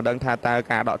ងខ្ញុំមិនដឹងថាតើ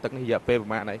ការដកទឹកនេះរយៈពេលប្រ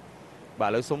ហែលហើយបាទ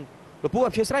ឥឡូវសុំលពូអ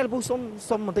ព្យាស្រ័យលពូ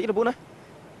សុំបន្តិចលពូណា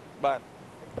បាទ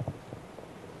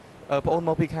បងអូនម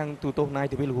កពីខាងទូទស្សនាយ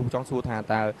TVលពូចង់សួរថា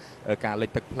តើការលិច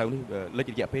ទឹកផ្លូវនេះលិច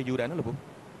រយៈពេលយូរដែរណាលពូ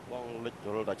បងលិច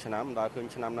រលដល់ឆ្នាំដល់ឃើញ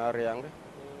ឆ្នាំណារាំងទេ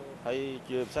ហើយ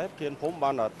ជាពិសេសគៀនភូមិបា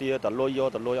នតែទាតលុយយក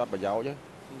តលុយអត់ប្រយោជន៍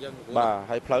អញ្ចឹងបាទ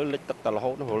ហើយផ្លូវលិចទឹកតែរហូ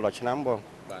តរលដល់ឆ្នាំបង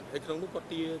បាទហើយក្នុងនោះគាត់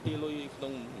ទាលុយក្នុ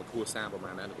ងមួយគ្រួសារប្រ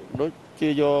ហែលណាលោកដូចជា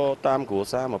យកតាមគ្រួ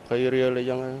សារ20រៀលអី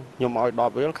ចឹងខ្ញុំឲ្យ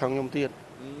10រៀលខឹងខ្ញុំទៀត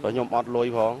បើខ្ញុំអត់លុយ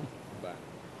ផងបាទ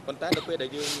ប៉ុន្តែដល់ពេលដែល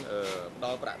យើងដ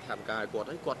ល់ប្រាក់ថវិកាឲ្យគាត់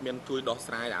ហើយគាត់មានជួយដោះ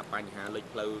ស្រាយអាបញ្ហាលិច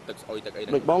ផ្លូវទឹកស្អុយទឹកអីហ្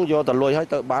នឹងដូចបងយកតលុយឲ្យ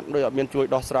ទៅបាត់ដូចអត់មានជួយ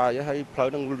ដោះស្រាយហើយផ្លូវ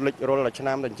ហ្នឹងលិចរលដល់ឆ្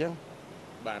នាំតែអញ្ចឹង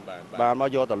បាទមក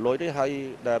យកតលុយទេហើយ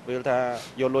ដែលពេលថា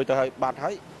យកលុយទៅឲ្យបាត់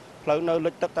ហើយផ្លូវនៅ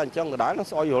លិចទឹកតែអញ្ចឹងដដែលនឹង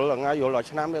ស្អុយរលថ្ងៃរលដល់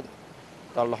ឆ្នាំទៀត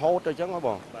តរហូតទៅអញ្ចឹងហ៎ប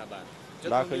ងបាទ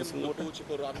ដល់ឃើញស្ងួតជាព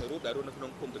លរដ្ឋមួយរូបដែលរស់នៅក្នុ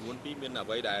ងភូមិទាំងនួន2មានអ្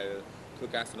វីដែលធ្វើ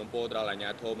ការสนับสนุนទៅដល់អាជ្ញា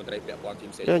ធរមន្ត្រីពាក់ព័ន្ធ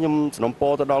ផ្សេងៗខ្ញុំสนับสนุ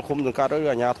นទៅដល់ឃុំសង្កាត់ឬ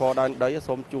អាជ្ញាធរដែនដី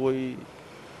សូមជួយ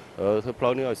ធ្វើផ្លូ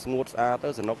វនេះឲ្យស្ងួតស្អាតទៅ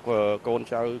សំណុកកូន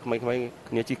ចៅក្មេងៗ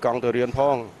គ្នាជិះកង់ទៅរៀនផ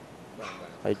ង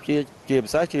ហើយជាពិ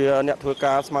សេសជាអ្នកធ្វើ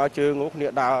ការស្មើជើងនោះគ្នា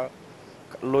ដើរ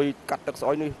លុយកាត់ទឹកស្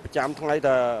អុយនេះប្រចាំថ្ងៃ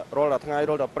តែរាល់តែថ្ងៃ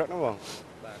រាល់តែព្រឹកហ្នឹងបង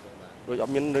ដូចអ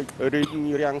ត់មានរីង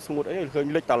រាំងស្ងួតអីឃើញ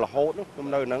លិចតែរហូតខ្ញុំ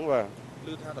នៅហ្នឹងបាទ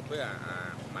ឮថាទៅពេល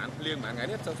ប្រហែលភ្លៀងប្រហែលថ្ងៃ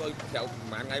នេះស្អុយក្រៅ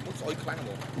ប្រហែលថ្ងៃមុនស្អុយខ្លាំងហ្ម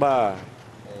ងបា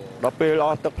ទដល់ពេលអ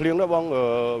ស់ទឹកភ្លៀងទៅបង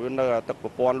វានៅទឹកប្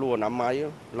រព័ន្ធលូអនាម័យ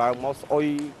ឡើងមកស្អុយ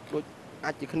ដូច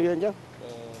អាចជាគ្នាអញ្ចឹង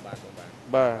បាទ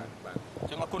អ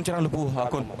ញ្ចឹងអរគុណច្រើនលោកពូអរ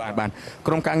គុណបាទ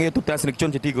ក្រុមការងារទូទាំងសនិកជន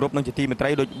ជាទីគោរពនិងជាទីមេត្រី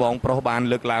ដូចបងប្រុសបាន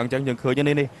លើកឡើងអញ្ចឹងយើងឃើញ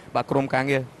នេះបាទក្រុមការ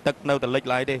ងារទឹកនៅតែលិច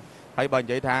ឡើយទេហើយបើនិ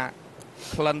យាយថា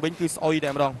ក្លិនវិញគឺស្អុយ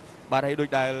តែម្ដងបាទហើយដូច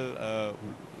ដែល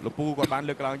លោកពូគាត់បាន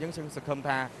លើកឡើងអញ្ចឹងសង្ឃឹម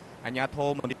ថាអាជ្ញាធរ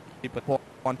មន្ទីរប្រ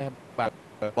ព័ន្ធតែបាទ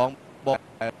បង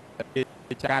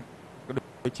ចាត់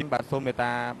ដូចជាបាទសូមមេត្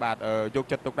តាបាទយក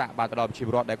ចិត្តទុកដាក់បាទទៅដល់ប្រជាព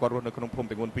លរដ្ឋដែលគាត់រស់នៅក្នុងភូមិ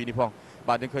ទាំង2នេះផង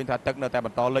បាទយើងឃើញថាទឹកនៅតែប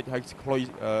ន្តលិចហើយក្លុយ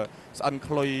ស្អិន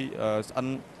ក្លុយស្អិន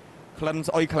ក្លិន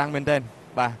ស្អុយខ្លាំងមែនទែន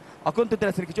បាទអរគុណទូទាំ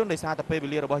ងសនិកជនដោយសារតែពេលវេ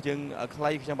លារបស់យើងខ្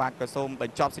លីខ្ញុំបាទក៏សូមប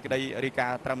ញ្ចប់សេចក្តីរាយកា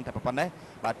រណ៍ត្រឹមតែប៉ុណ្ណេះ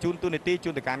បាទជូនទូនីតិជូ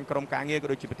នទៅកាន់ក្រុមការងារក៏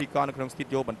ដូចជាពិធីករនៅក្នុងស្ទូ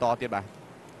ឌីយោបន្តទៀតបាទ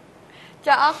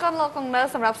ចាអរគុណលោកកុងនៅ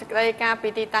សម្រាប់សេចក្តីការពី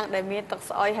ទីតាំងដែលមានទឹក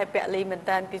ស្អុយហើយពាក់លីមែន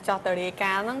តើគឺចោះទៅរាយ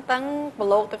ការណ៍ហ្នឹងតាំងប្រ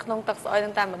ឡូកទៅក្នុងទឹកស្អុយហ្នឹ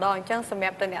ងតែម្ដងអញ្ចឹងសម្រា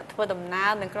ប់ទៅអ្នកធ្វើដំណើ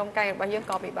រនិងក្រុមការងាររបស់យើង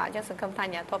ក៏ពិបាកអញ្ចឹងសង្ឃឹមថា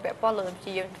អ្នកធ្វើពាក់ព័ន្ធលោកនឹងព្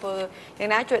យាយាមធ្វើយ៉ាង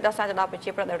ណាជួយដោះស្រាយទៅដល់ប្រជា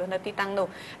ពលរដ្ឋដែលរស់នៅទីតាំងនោះ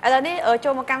ឥឡូវនេះចូ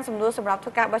លមកកាន់សំណួរសម្រាប់ធ្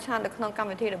វើការបោះឆ្នោតនៅក្នុងកម្ម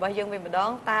វិធីរបស់យើងវិញម្ដង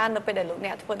តើនៅពេលដែលលោកអ្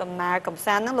នកធ្វើដំណើរកំ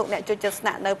សាន្តហ្នឹងលោកអ្នកជួយចិត្តស្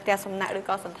នាក់នៅផ្ទះសំណាក់ឬ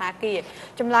ក៏សន្តាគារ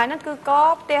ចម្លើយហ្នឹងគឺក៏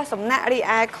ផ្ទះសំណាក់រី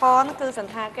ឯខហ្នឹងគឺស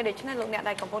ន្តាគារដូច្នេះលោកអ្នក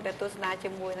ដែលកំពុងតែទស្សនាជា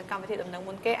មួយនឹងកម្មវិធីដំ ដំណឹង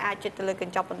មុនគេអាចជិតទៅលើក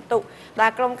ញ្ចប់បន្ទុកដែ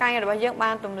លក្រុមការងាររបស់យើង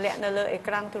បានទម្លាក់នៅលើអេ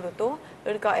ក្រង់ទូរទស្សន៍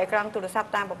ឬក៏អេក្រង់ទូរស័ព្ទ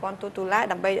តាមប្រព័ន្ធទូទូឡាយ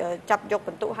ដើម្បីចាប់យកប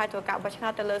ន្ទុកហើយធ្វើការបោះឆ្នោ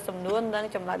តទៅលើសំណួរនិង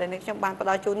ចម្លើយដែលនេះខ្ញុំបានផ្ដ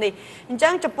ល់ជូននេះអញ្ចឹ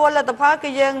ងចំពោះលទ្ធផលគឺ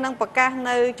យើងនឹងប្រកាស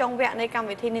នៅចុងវគ្គនៃកម្ម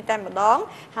វិធីនេះតែម្ដង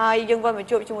ហើយយើងវិលមក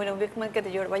ជួបជាមួយនឹងវាគ្មិនកិត្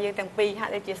តិយសរបស់យើងទាំងពីរហា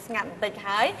ក់ដូចជាស្ងាត់បន្តិច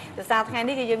ហើយដោយសារថ្ងៃ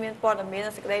នេះគឺយើងមានព័ត៌មាន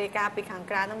សេចក្តីរាយការណ៍ពីខាង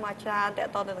ក្រៅនឹងមកច្រើនតក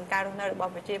តទៅនឹងការរស់នៅរប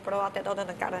ស់ប្រជាពលរដ្ឋតកតទៅ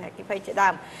នឹងករណីអគ្គិភ័យជាដើ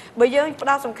មបើយើងផ្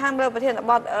ដោតសំខាន់លើប្រធាន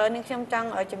បទនេះខ្ញុំចង់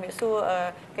ជំរាបសួរ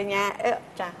កញ្ញា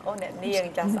ចាអូអ្នកនាង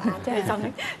ចាស្អាតចា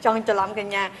ចង់ច្រឡំក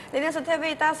ញ្ញានេះសន្តិ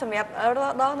វិតាសម្រាប់រា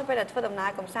ល់ដងនៅពេលដែលធ្វើដំណើរ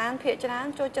កំសាន្តភាគច្រើន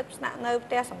ចូលចិត្តស្នាក់នៅផ្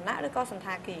ទះសំណាក់ឬក៏សន្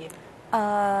តាគារ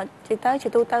ជា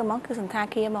ទូទៅហ្មងគឺសន្តា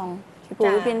គារហ្មងព្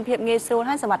រោះវាមានភាពងាយស្រួល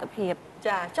ហើយសុវត្ថិភាព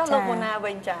ចាចុះលោកមុនណា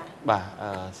វិញចាបាទ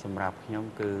សម្រាប់ខ្ញុំ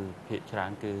គឺភាគច្រើ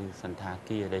នគឺសន្តា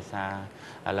គារដោយសារ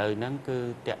ឥឡូវហ្នឹងគឺ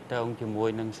តាក់ទងជាមួយ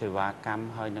នឹងសេវាកម្ម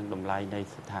ហើយនឹងតម្លៃនៃ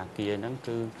សន្តាគារហ្នឹង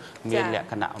គឺមានល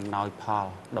ក្ខណៈអំណោយផល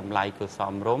តម្លៃក៏ស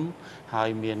មរម្យហើយ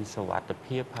មានសុវត្ថិ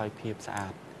ភាពហើយភាពស្អា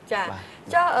តចា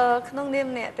ចុះក្នុងនាម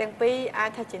អ្នកទាំងពីរអា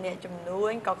ចថាជាអ្នកជំនួ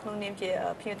ញក៏ក្នុងនាមជា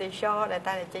ភ្ញៀវទេសចរដែល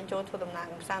តែចេញចូលធ្វើដំណើរ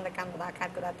កម្សាន្តទៅកាន់បណ្ដាខេត្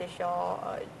តក៏ដែរទេសចរ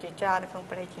ជាច្រើននៅក្នុង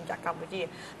ប្រទេសជាតិកម្ពុជា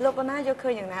លោកបណ្ណាយកឃើ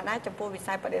ញយ៉ាងណាដែរចំពោះវិ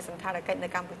ស័យបដិសណ្ឋារកិច្ចនៅ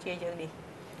កម្ពុជាយើងនេះ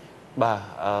បាទ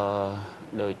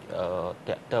ដូច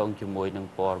តាក់ទងជាមួយនឹង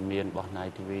ព័ត៌មានរបស់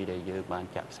Night TV ដែលយើងបាន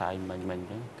ចាក់ផ្សាយមិញហ្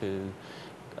នឹងគឺ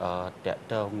តាក់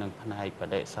ទងនឹងផ្នែកប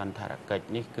ដិសណ្ឋារកិច្ច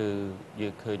នេះគឺយើ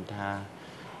ងឃើញថា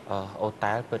អូ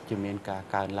តែលពិតជាមានការ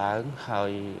កើនឡើងហើ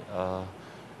យ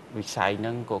វិស័យហ្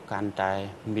នឹងក៏កាន់តែ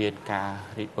មានការ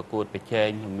រីកប្រកួតប្រជែង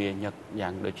មានញឹកយ៉ា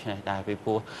ងដូចនេះដែរពីព្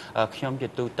រោះខ្ញុំជា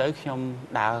ទូទៅខ្ញុំ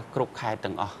ដើរគ្រប់ខេត្ត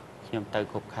ទាំងអស់ខ្ញុំទៅ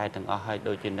គ្រប់ខេត្តទាំងអស់ហើយ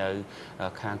ដូចជានៅ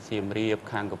ខាងសៀមរាប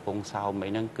ខាងកំពង់សោមអី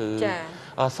ហ្នឹងគឺ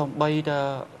សំបីតែ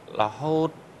រហូត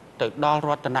ទៅដល់រ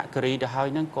តនគិរីទៅហើយ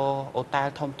ហ្នឹងក៏អូតែល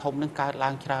ធំហ្នឹងកើតឡើ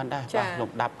ងច្រើនដែរបាទ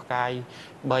លំដាប់ផ្កាយ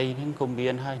3ហ្នឹងក៏មា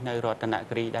នហើយនៅរតន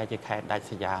គិរីដែលជាខេត្តដាច់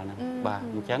ស្រយាលហ្នឹងបាទ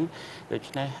អញ្ចឹងដូ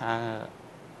ច្នេះ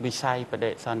វិស័យប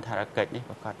ដិសណ្ឋារកិច្ចនេះ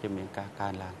ប្រកាសជាមានការកើ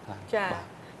នឡើងខ្លាំងចា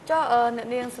ចុះអ្នក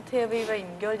នាងសុធាវីវិញ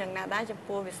យល់យ៉ាងណាដែរចំ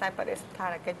ពោះវិស័យបដិសណ្ឋា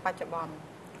រកិច្ចបច្ចុប្បន្ន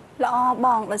ល្អប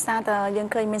ងដោយសារតែយើង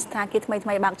ឃើញមានស្ថានភាពថ្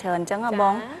មីបើកច្រើនអញ្ចឹងប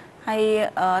ងហើយ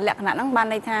លក្ខណៈហ្នឹងបាន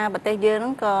ន័យថាប្រទេសយើងហ្នឹ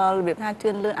ងក៏របៀបថាជឿ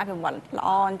នលឿនអភិវឌ្ឍល្អ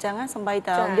អញ្ចឹងសម្បី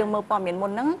តែយើងមើលព័ត៌មានមុ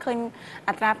នហ្នឹងឃើញ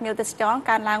អត្រាភ្ញៀវទេសចរ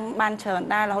កើនឡើងបានច្រើន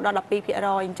ដែររហូតដល់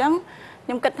 12% អញ្ចឹងខ្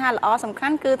ញុំគិតថាល្អសំខា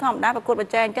ន់គឺធម្មតាប្រកួតប្រ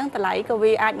ជែងអញ្ចឹងតម្លៃក៏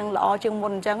វាអាចនឹងល្អជាងមុ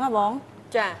នអញ្ចឹងហ៎បង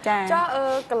ចាចុះ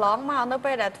កន្លងមកនៅ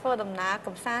ពេលដែលធ្វើដំណើរ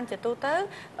កំសាន្តជាទូទៅ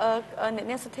អ្នក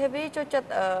នាងសុធាវីចូលចិត្ត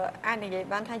អាចនិយាយ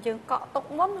បានថាយើងកក់ទុក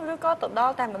មុនឬក៏ទៅដ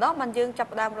ល់តែម្ដងបានយើងចាប់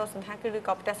ផ្ដើមរកសន្តាគារឬ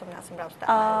ក៏ផ្ទះសំណាក់សម្រាប់ស្នាក់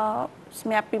នៅស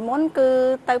ម្រាប់ពីមុនគឺ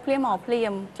ទៅភ្លាមមកភ្លា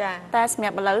មចាតែសម្រា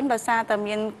ប់ឥឡូវដោយសារតែ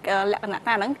មានលក្ខណៈ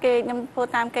ថាហ្នឹងគេខ្ញុំធ្វើ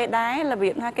តាមគេដែររបៀ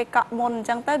បថាគេកក់មុនអញ្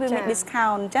ចឹងទៅវាមាន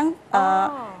discount អញ្ចឹង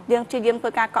យើងព្យាយាមធ្វើ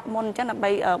ការកក់មុនអញ្ចឹងដើម្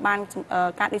បីបាន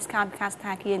ការ discount ពីខាងសន្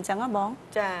តាគារអញ្ចឹងហ៎បង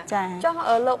ចាចុះ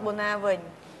លោកបូណាវិញ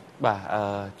បាទ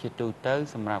ជាទូទៅ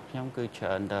សម្រាប់ខ្ញុំគឺច្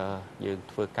រើនតែយើង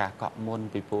ធ្វើការកក់មុន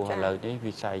ពីព្រោះឥឡូវនេះ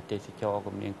វិស័យទេសចរ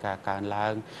ក៏មានការកើនឡើ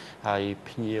ងហើយ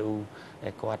ភ្ញៀវដែ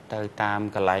លគាត់ទៅតាម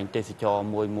កន្លែងទេសចរ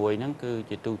មួយហ្នឹងគឺ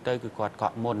ជាទូទៅគឺគាត់ក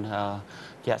ក់មុន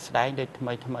ជាក់ស្ដែងដូចថ្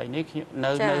មីនេះ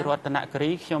នៅរតនគិរី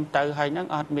ខ្ញុំទៅហើយហ្នឹង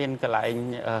អត់មានកន្លែង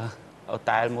អូ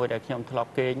តែលមួយដែលខ្ញុំធ្លាប់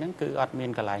គេងហ្នឹងគឺអត់មាន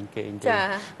កន្លែងគេងទេ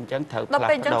អញ្ចឹងត្រូវផ្លាស់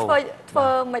ប្ដូរធ្វើ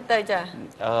មិនទៅចា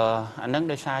អាហ្នឹង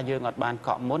ដោយសារយើងអត់បានក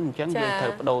ក់មុនអញ្ចឹងយើងត្រូ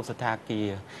វបដូរសន្តាគារ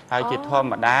ហើយជាធម្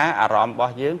មតាអារម្មណ៍រប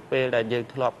ស់យើងពេលដែលយើង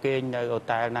ធ្លាប់គេងនៅអូ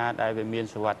តែលណាដែលវាមាន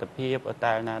សុវត្ថិភាពអូ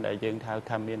តែលណាដែលយើង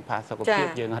ថាមានផាសុកភាព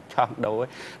យើងអត់ចង់ដូរទេ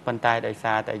ប៉ុន្តែដោយ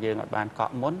សារតែយើងអត់បានក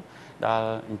ក់មុនដល់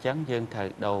អញ្ចឹងយើងត្រូវ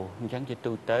ដូរអញ្ចឹងជា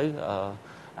ទូទៅ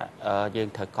យើង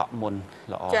ត្រូវកក់មុន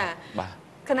ល្អបាទ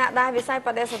ខណៈដែលវិស័យប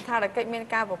ដិសណ្ឋារកិច្ចមាន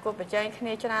ការប្រកួតប្រជែងគ្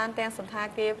នាច្រើនទាំងសន្តា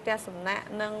គារផ្ទះសំណាក់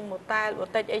និងម៉ូតែលបូ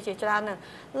តិចអីជាច្រើនហ្នឹង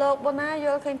លោកបូណាយ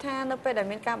ល់ឃើញថានៅពេលដែល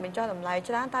មានការបញ្ចុះតម្លៃ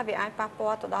ច្រើនតើវាអាចប៉ះពា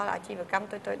ល់ទៅដល់អាជីវកម្ម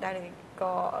តូចៗដែរ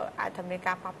ក៏អាចថាមាន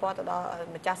ការប៉ះពាល់ទៅដល់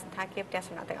ម្ចាស់សន្តាគារផ្ទះ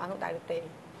សំណាក់ទាំងអស់នោះដែរទេ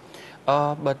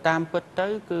បើតាមពិតទៅ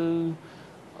គឺ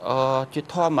ជា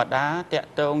ធម្មតាតាក់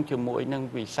ទងជាមួយនឹង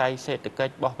វិស័យសេដ្ឋកិ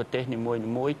ច្ចរបស់ប្រទេសនី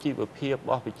មួយៗជីវភាពរ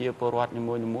បស់ប្រជាពលរដ្ឋនី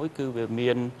មួយៗគឺវា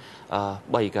មាន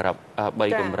3ក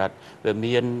ម្រិតវា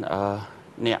មាន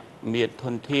អ្នកមានធ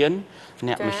នធាន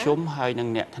អ្នកមធ្យមហើយនិង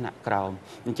អ្នកថ្នាក់ក្រោម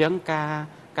អញ្ចឹង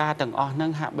ការទាំងអស់ហ្នឹ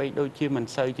ងហាក់បីដូចជាមិន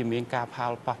សូវជាមានការផ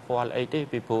លប៉ះពាល់អីទេ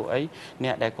ពីព្រោះអីអ្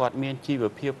នកដែលគាត់មានជីវ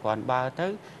ភាពគ្រាន់បើទៅ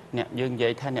អ្នកយើងនិយា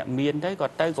យថាអ្នកមានទៅគា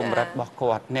ត់ទៅកម្រិតរបស់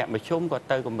គាត់អ្នកមធ្យមគាត់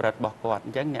ទៅកម្រិតរបស់គាត់អ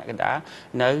ញ្ចឹងអ្នកកណ្ដាល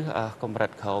នៅកម្រិត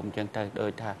ក្រោមអញ្ចឹងទៅដូ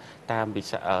ចថាតាមវិ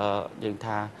ស័យយើង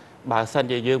ថាបើសិន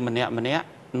ជាយើងម្នាក់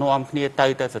នាំគ្នា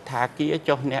ទៅស្ថាគារ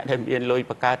ចុះអ្នកដែលមានលុយ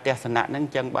បង្កើតទស្សនៈហ្នឹង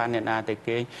ចឹងបានអ្នកណាទៅ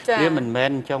គេវាមិនមែន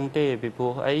អញ្ចឹងទេពីព្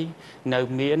រោះអីនៅ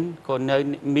មានក៏នៅ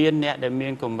មានអ្នកដែលមា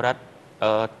នកម្រិត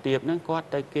ទៀបហ្នឹងគាត់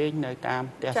ទៅគេនៅតាម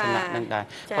ទស្សនៈហ្នឹងដែរ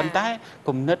ប៉ុន្តែ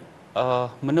គំនិត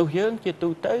មនុស្សយើងជាទូ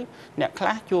ទៅអ្នកខ្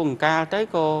លះជួងកាលទៅ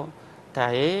ក៏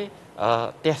តែ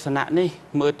ទស្សនៈនេះ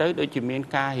មើលទៅដូចជាមាន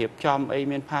ការរៀបចំអី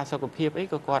មានផាសុកភាពអី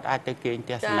ក៏គាត់អាចទៅគេង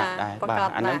ទស្សនៈដែរបាទ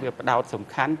អាហ្នឹងវាផ្ដោតសំ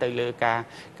ខាន់ទៅលើការ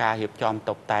រៀបចំ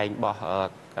តុបតែងរបស់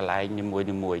កន្លែងនី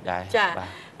មួយៗដែរបាទ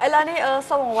ឥឡូវនេះ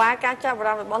សូមអង្វរការចាប់អារ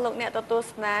ម្មណ៍របស់លោកអ្នកទស្ស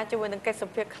នាជាមួយនឹងកិច្ចស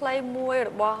ម្ភាសន៍ខ្លីមួយ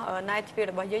របស់ Night TV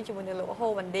របស់យើងជាមួយនឹងលោកហូ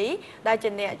វ៉ាន់ឌីដែលជា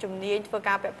អ្នកជំនាញធ្វើ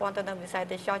ការពាក់ព័ន្ធទៅនឹងវិស័យ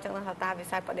ទេសចរណ៍ចឹងថាតើវិ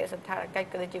ស័យបដិសណ្ឋារកិច្ច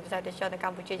ក៏ដូចជាវិស័យទេសចរណ៍នៅក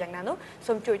ម្ពុជាយ៉ាងណានោះ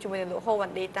សូមជួយជាមួយនឹងលោកហូវ៉ា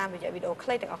ន់ឌីតាមរយៈវីដេអូខ្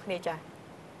លីទាំងអស់គ្នាចា៎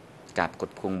ការផ្គ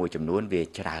ត់ផ្គង់មួយចំនួនវា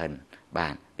ច្រើនបា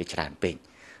ទវាច្រើនពេក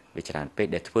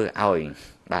ដែលធ្វើឲ្យ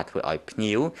បាទធ្វើឲ្យភ្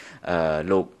ញៀវ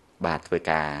លោកបាទធ្វើ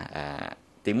ការ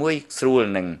ទី1ស្រួល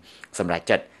នឹងសម្រេច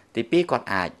ចិត្តទី2គាត់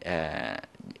អាច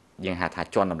យើងហៅថា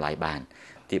ជន់តម្លៃបាន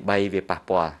ទី3វាប៉ះ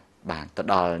ពាល់បានទៅ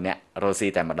ដល់អ្នករស់ស៊ី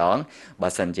តែម្ដងបើ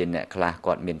សិនជាអ្នកខ្លះ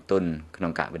គាត់មានទុនក្នុ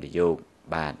ងការវិនិយោគ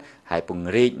បាទហើយព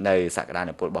ង្រីកនៅសក្តា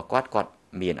នុពលរបស់គាត់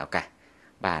មានឱកាស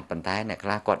បាទប៉ុន្តែអ្នកខ្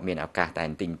លះគាត់មានឱកាសតែ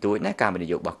បន្តិចបន្តួចណាការវិនិ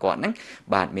យោគរបស់គាត់ហ្នឹង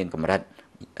បាទមានកម្រិត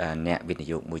អ្នកវិនិ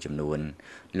យោគមួយចំនួន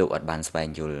លោកអត់បានស្វែង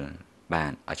យល់បា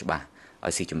នឲ្យច្បាស់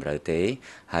ឲ្យស៊ីជម្រៅទេ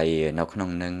ហើយនៅក្នុង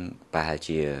នឹងប្រហែល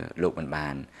ជាលោកមិនបា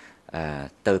ន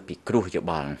ទៅពិគ្រោះយោ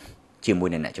បល់ជាមួយ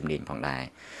នឹងអ្នកជំនាញផងដែរ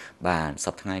បាទស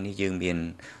ប្តាហ៍នេះយើងមាន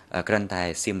គ្រាន់តែ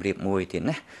សៀមរាបមួយទៀត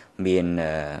ណាមាន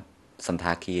សន្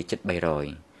តាគារជិត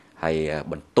300ហើយ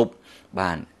បន្ទប់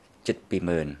បានជិត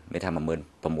20000មានថា16000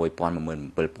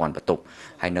 17000បន្ទប់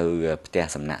ហើយនៅផ្ទះ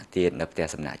សំណាក់ទៀតនៅផ្ទះ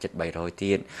សំណាក់ជិត300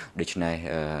ទៀតដូច្នេះ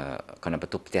គាត់នៅប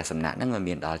ន្ទប់ផ្ទះសំណាក់ហ្នឹង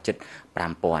មានដល់ជិត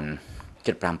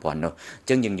5000នោះអញ្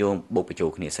ចឹងយើងយកបូកបញ្ចូល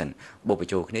គ្នាសិនបូកប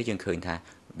ញ្ចូលគ្នាយើងឃើញថា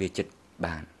វាជិត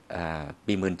បាន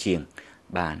20000ជាង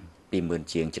បាន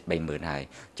20000ជាងជិត30000ហើយ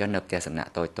ចុះនៅផ្ទះសំណាក់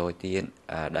តូចទៀត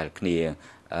ដែលគ្នា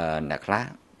អ្នកខ្លះ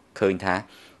ឃើញថា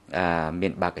មា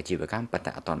នបើកអាជីវកម្មប៉ុន្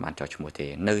តែអត់ទាន់បានចោះឈ្មោះទេ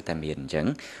នៅតែមានអញ្ចឹង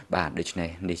បាទដូច្នេះ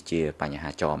នេះជាបញ្ហា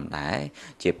ចោមដែរ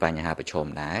ជាបញ្ហាប្រឈម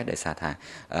ដែរដោយសារថា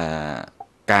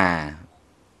ការ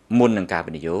មុននឹងការ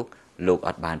វិនិយោគលោកអ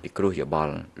ត់បានពិគ្រោះយោប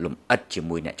ល់លំអិតជា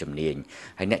មួយអ្នកជំនាញ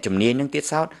ហើយអ្នកជំនាញនឹងទៀត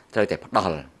សោតត្រូវតែផ្ដ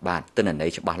ល់បាទទិន្នន័យ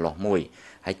ច្បាស់លាស់មួយ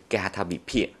ហើយគេហៅថាវិ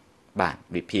ភាគបាទ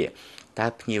វិភាគតើ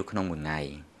ភ្ញៀវក្នុងមួយថ្ងៃ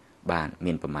បាទ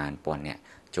មានប្រមាណ1000នាក់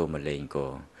ចូលមកលេងក៏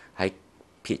ហើយ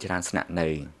ភាគច្រើនស្នាក់នៅ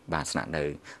បាទស្នាក់នៅ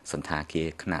សន្តាគារ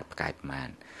ខ្នាតផ្កាយប្រមាណ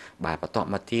បាទបន្ទាប់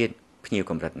មកទៀតភ្ញៀវ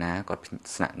កម្រិតណាគាត់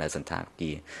ស្នាក់នៅសន្តា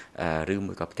គារឬ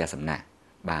មួយក៏ផ្ទះសំណាក់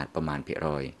បាទប្រមាណភាគរ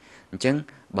យអញ្ចឹង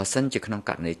បើសិនជាក្នុង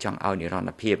ករណីចង់ឲ្យនិរន្ត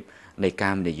រភាពនៃកា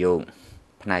រវិនិយោគ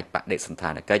ផ្នែកបដិសណ្ឋា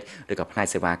រកិច្ចឬក៏ផ្នែក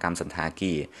សេវាកម្មសន្តា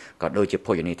គារក៏ដូចជា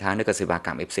ភោជនីយដ្ឋានឬក៏សេវាក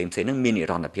ម្មផ្សេងនឹងមាននិ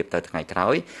រន្តរភាពទៅថ្ងៃក្រោ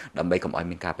យដើម្បីកុំឲ្យ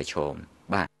មានការប្រឈម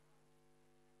បាទ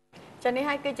ចានេះ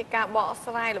ហើយគឺជាការបក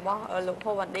ស្រាយរបស់លោក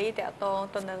ហូវ៉ាន់ឌីតកតង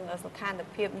ទៅនឹងស្ថាន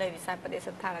ភាពនៃវិស័យបដិស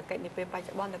ណ្ឋារកិច្ចនាពេលបច្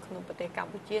ចុប្បន្ននៅក្នុងប្រទេសក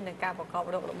ម្ពុជានិងការប្រកប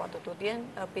រករបស់ទទួលទាន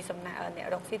ពីសំណាក់អ្នក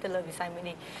រកស៊ីទៅលើវិស័យមួយ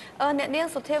នេះអ្នកនាង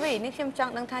សុធាវីនេះខ្ញុំច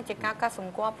ង់ដឹងថាជាការកត់ស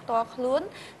ម្គាល់ផ្ទាល់ខ្លួន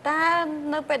តើ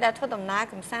នៅពេលដែលធ្វើដំណើរ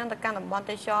កំសាន្តទៅកាន់តំបន់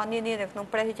ទេសចរនានានៅក្នុង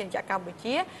ប្រទេសជាកម្ពុ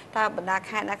ជាតើបណ្ដា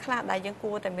ខេត្តណាខ្លះដែលយើង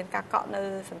គួរតែមានការកក់នៅ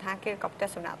សន្តាគារកប់ផ្ទះ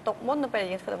សំណាក់ទុកមុននៅពេលដែ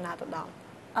លយើងធ្វើដំណើរទៅដល់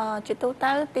ជាទូ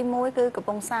ទៅទី1គឺកំព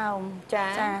ង់សោមចា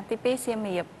ទី2សៀម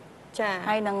រាបចា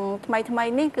ហើយនឹងថ្មី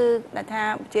នេះគឺដែលថា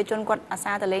ប្រជាជនគាត់អា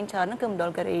សាទៅលេងច្រើនហ្នឹងគឺមណ្ឌ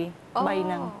លគិរី3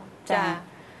ហ្នឹងចា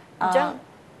អញ្ចឹង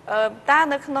តើ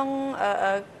នៅក្នុង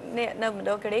នៅមណ្ឌ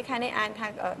លគិរីខែនេះអាចថា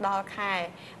ដល់ខែ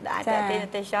ដែលអាចទៅ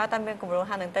ទេសចរតើមានគម្រោង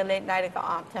ថានឹងទៅលេងដែរឬក៏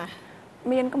អត់ចា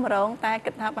មានគម្រោងតែ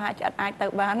គិតថាប្រហែលជាអាចទៅ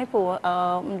បានទេព្រោះ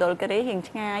មណ្ឌលគិរីរៀង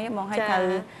ឆ្ងាយហ្មងហើយត្រូវ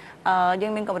យើ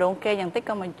ងមានកម្រងគេយ៉ាងតិច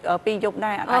ក៏2យប់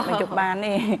ដែរអាចមកយប់បាន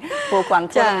ទេព្រោះគាត់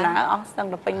ធ្វើដំណើរអស់ស្ទឹង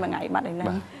តែពេញមួយថ្ងៃបាត់ឯហ្នឹ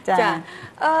ងចា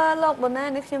លោកបូណា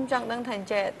នេះខ្ញុំចង់ដឹងថាអញ្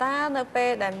ចឹងតើនៅពេល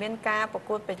ដែលមានការប្រ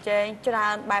កួតប្រជែងច្រើ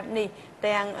នបែបនេះ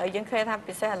ទាំងយើងឃើញថា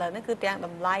ពិសេសឥឡូវនេះគឺទាំងត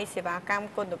ម្លៃសេវាកម្ម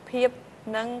គុណភាព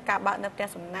និងការបើកនៅផ្ទះ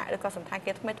សំណាក់ឬក៏សន្តា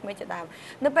គារថ្មីជាដើម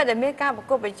នៅពេលដែលមានការប្រ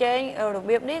កួតប្រជែងរ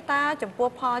បៀបនេះតើចំពោះ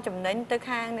ផលចំណេញទៅ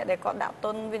ខាងអ្នកដែលគាត់ដាក់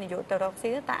ទុនវិនិយោគទៅរកស៊ី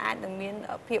តើអាចនឹងមាន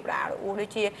ភាពរអាក់រអួលដូច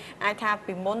ជាអាចថា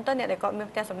ពីមុនទៅអ្នកដែលគាត់មាន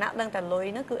ផ្ទះសំណាក់ដឹងតែលុយ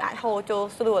នោះគឺអាចហូរចូល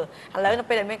ស្រួលឥឡូវនៅ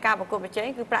ពេលដែលមានការប្រកួតប្រជែង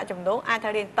គឺប្រាក់ចំណូលអាចថា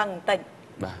រៀងតឹងបន្តិច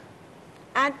បា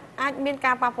ទអាចមាន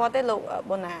ការប៉ះពាល់ទេលោក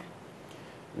បូណា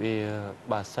វា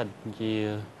បើសិនជា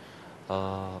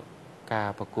ការ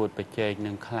ប្រកួតប្រជែង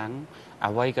នឹងខ្លាំង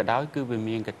អ្វីក៏ដោយគឺវា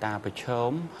មានកត្តាប្រឈ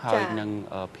មហើយនឹង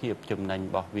ភាពចំណេញ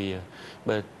របស់វា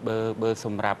បើស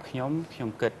ម្រាប់ខ្ញុំ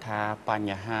គិតថាប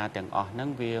ញ្ហាទាំងអស់ហ្នឹង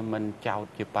វាមិនចោត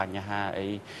ជាបញ្ហាអី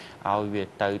ឲ្យវា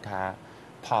ទៅថា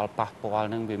ផលប៉ះពាល់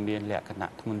នឹងវាមានលក្ខ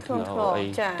ណៈធ្ងន់ធ្ងរអី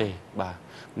ទេបាទ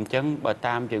អញ្ចឹងបើ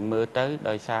តាមយើងមើលទៅ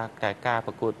ដោយសារតែការ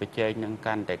ប្រកួតប្រជែងនឹង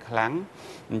កាន់តែខ្លាំង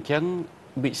អញ្ចឹង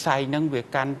វិស័យនឹងវា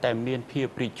កាន់តែមានភាព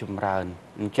រីកចម្រើន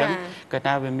អញ្ចឹងកាល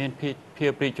ណាវាមានភា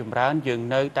ពរីកចម្រើនយើង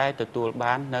នៅតែទទួល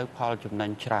បាននៅផលចំណេ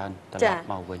ញច្រើនត្រឡប់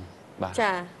មកវិញបាទ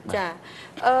ចា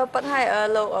ប៉ុន្តែ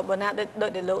លោកបណាដូ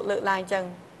ចដែលលោកលើកឡើងអញ្ចឹង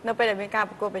នៅពេលដែលមានការ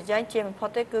ប្រកួតប្រជែងជាបំផុត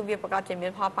ទេគឺវាប្រកាសជាមា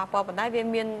នផលប៉ះពាល់ប៉ុន្តែវាក៏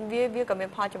មាន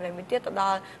ផលចំណេញមួយទៀតទៅដ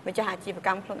ល់ម្ចាស់អាជីវក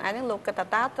ម្មខ្លួនឯងហ្នឹងលោកគិត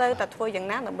ថាត្រូវតែធ្វើយ៉ាង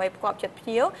ណាដើម្បីផ្គប់ចិត្តភ្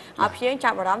ញៀវឲ្យភ្ញៀវចា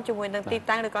ប់អារម្មណ៍ជាមួយនឹងទី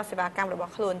តាំងឬក៏សេវាកម្មរប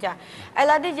ស់ខ្លួនចាឥ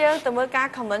ឡូវនេះយើងទៅមើលការ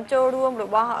comment ចូលរួមរ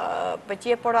បស់ប្រ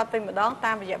ជាពលរដ្ឋវិញម្ដង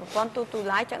តាមរយៈប្រព័ន្ធទូ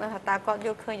Live ចឹងថាតើគាត់យ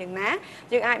ល់ឃើញយ៉ាងណា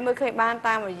យើងអាចមើលឃើញបាន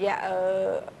តាមរយៈ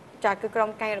ចាគឺក្រុម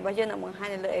ការរបស់យើងនឹងបង្ហាញ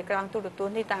នៅលើអេក្រង់ទូរទស្ស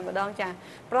ន៍នេះតែម្ដងចា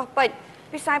ប្រុសពេជ្រ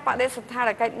វិស័យបដិសណ្ឋា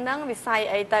រកិច្ចនឹងវិស័យ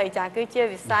អីទៅចាគឺជា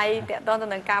វិស័យតកតទៅ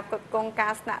នឹងការផ្គត់ផ្គង់កា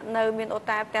រស្នាក់នៅមានអូ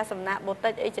តែផ្ទះសំណាក់បូតិ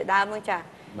ចអីជាដើមហ្នឹងចា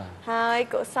ហើយ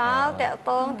កុសលតក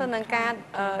តងទៅនឹងការ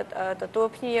ទទួល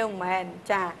ភ្ញៀវមិនមែន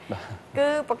ចាគឺ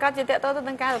ប្រកាសជាតកតទៅ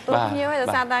នឹងការទទួលភ្ញៀវហើយដោយ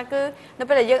សារតែគឺនៅ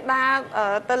ពេលដែលយើងដើរ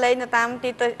ទៅលេងនៅតាមទី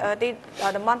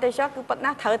តំបន់ទេសចរគឺប៉ុណ្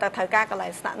ណាត្រូវការកន្លែ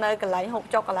ងស្នាក់នៅកន្លែងហូប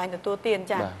ចុកកន្លែងទទួលទាន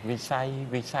ចាវិស័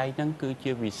យហ្នឹងគឺ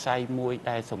ជាវិស័យមួយ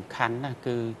ដែលសំខាន់ណា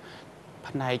គឺ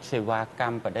ផ្នែកសេវាក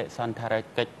ម្មបដិសណ្ឋារ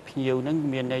កិច្ចភ្ញៀវនឹង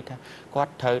មានន័យថាគា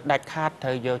ត់ត្រូវដាច់ខាតត្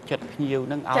រូវយកចិត្តភ្ញៀវ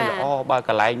នឹងឲ្យល្អបើក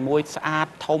ន្លែងមួយស្អាត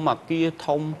ធំអាគារ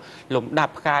ធំលំដា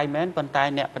ប់ផ្កាយមែនប៉ុន្តែ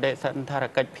អ្នកបដិសណ្ឋារ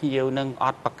កិច្ចភ្ញៀវនឹងអ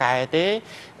ត់ប្រកែទេ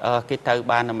គេទៅ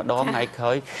បានតែម្ដងថ្ងៃក្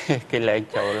រោយគេលែង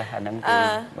ចូលអាហ្នឹងគឺ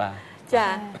បាទចា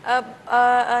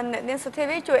អ្នកសុធា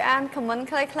វីជួយអាន comment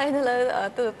ខ្លីៗនៅលើ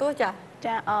ទូរទស្សន៍ចា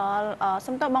ចា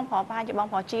សុំទោសបងប្រុសប្រហែលជាបង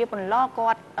ប្រុសជាបន្លគា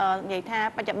ត់និយាយថា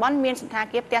បច្ចុប្បន្នមានសន្តា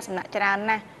គារផ្ទះសំណាក់ច្រើន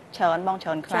ណាស់ច្រើនបងច្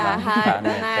រើនខ្លាំងហើយ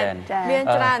មាន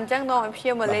ច្រើនអញ្ចឹងនាំឲ្យភ្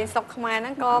ញៀវមកលេងស្រុកខ្មែរហ្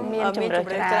នឹងក៏មានជំរឿន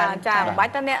ច្រើនចាមិនបា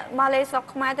ច់តែអ្នកមកលេងស្រុក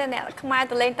ខ្មែរទេអ្នកខ្មែរ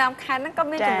ទៅលេងតាមខេត្តហ្នឹងក៏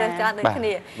មានជំរឿនច្រើនដូចគ្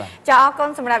នាចាអរគុណ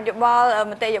សម្រាប់យោបល់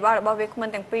មតិយោបល់របស់វាគ្មិន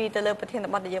ទាំងពីរទៅលើប្រធាន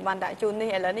បទដែលយើងបានដាក់ជូននេះ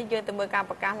ឥឡូវនេះយើងទៅមើលការ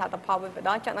ប្រកាសលទ្ធផលវិញម្ដ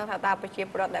ងចាក់នឹងថាតើប្រជា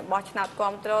ពលរដ្ឋដែលបោះឆ្នោតគ្រ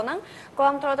ប់គ្រងហ្នឹងគ្រ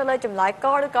ប់គ្រងទៅលើចម្លើយក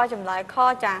ឬក៏ចម្លើយខ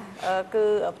ចាគឺ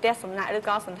ផ្ទះសំណាក់ឬ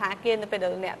ក៏សន្តាគារនៅពេលដែ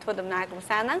លអ្នកធ្វើដំណើរកម្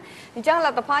សាន្តហ្នឹងអញ្ចឹងល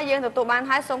ទ្ធផលយើងទទួលបាន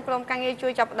ហើយសូមក្រុមការងារជួ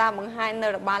យចាប់បង្ហាញនៅ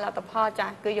របាលលទ្ធផលចា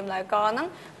ស់គឺចម្លើយកហ្នឹង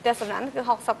ផ្ទះសំណាក់គឺ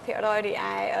 60% រី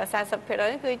ឯ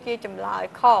 40% នេះគឺជាចម្លើយ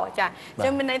ខចាអញ្ចឹ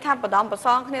ងមានន័យថាបដំប្រស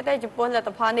ងគ្នាទេចំពោះលទ្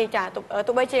ធផលនេះចា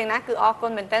ទោះបីជាយ៉ាងណាគឺអរគុ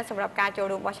ណមែនទែនសម្រាប់ការចូល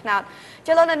រួមបោះឆ្នោត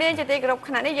ចូលលោកនាងជាទីគោរពខ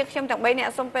ណៈនេះយើងខ្ញុំទាំង3នា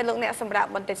ក់សូមពេលលោកអ្នកសម្រាប់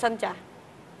បន្តិចសិនចា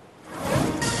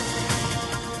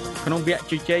ក្នុងវគ្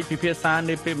គជជែកពិភាក្សា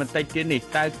នៅពេលបន្តិចទៀតនេះ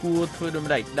តើគួរធ្វើដូច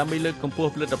ម្តេចដើម្បីលើកកម្ពស់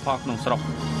ផលិតផលក្នុងស្រុក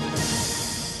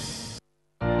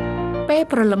ពេល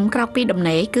ព្រលឹមក្រោកពីដំ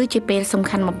ណេកគឺជាពេលសំ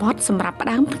ខាន់បំផុតសម្រាប់ផ្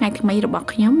ដើមថ្ងៃថ្មីរបស់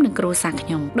ខ្ញុំនិងគ្រួសារខ្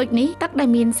ញុំដូចនេះទឹកដែល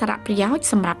មានសារៈប្រយោជន៍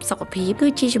សម្រាប់សុខភាពគឺ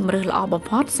ជាជម្រើសល្អបំ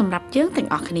ផុតសម្រាប់យើងទាំង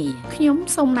អស់គ្នាខ្ញុំ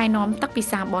សូមណែនាំទឹកពិ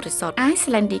សាបរិសុទ្ធ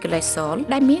Icelandic Glycol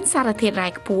ដែលមានសារធាតុរ៉ែ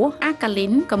ខ្ពស់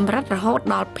Alkaline កម្រិតរហូត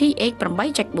ដល់ pH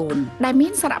 8.4 ដែលមា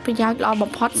នសារៈប្រយោជន៍ល្អ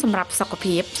បំផុតសម្រាប់សុខ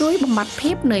ភាពជួយបំបាត់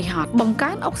ភាពនឿយហត់បង្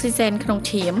កើនអុកស៊ីសែនក្នុង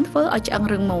ឈាមធ្វើឲ្យឆ្អឹង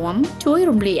រឹងមាំជួយ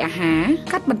រំលាយអាហារ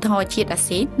កាត់បន្ថយជាតិអា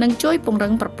ស៊ីតនិងជួយពង្រឹ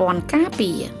ងប្រព័ន្ធការ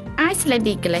ពារ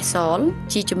Icelandic Glycol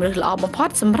ជាជម្រើសល្អបំផុត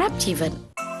សម្រាប់ជីវិត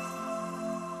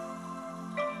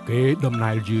គេដំ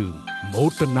ណើរយើងមោ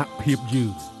ទនភាពយើ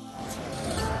ង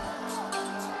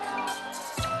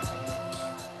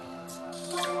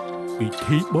ពិ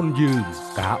ធីបុណ្យយើង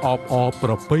ការអបអរប្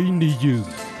រពៃណីយើង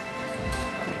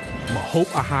ម្ហូប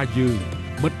អាហារយើង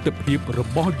មិត្តភាពរ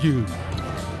បស់យើង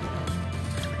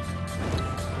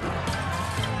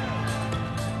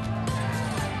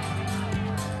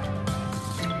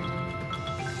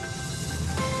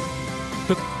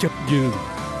ទឹកចិត្តយើង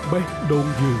បេះដូង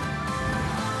យើង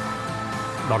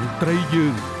តន្ត្រីយើ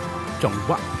ងចង្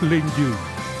វាក់ភ្លេងយើង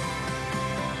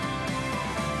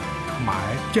ខ្មែ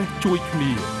រចេះជួយគ្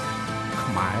នា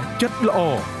ខ្មែរចិត្តល្អ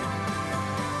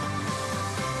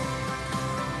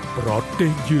ប្រទេ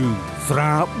សយើងស្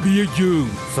រាបៀរយើង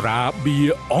ស្រាបៀរ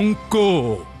អង្គ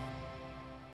រ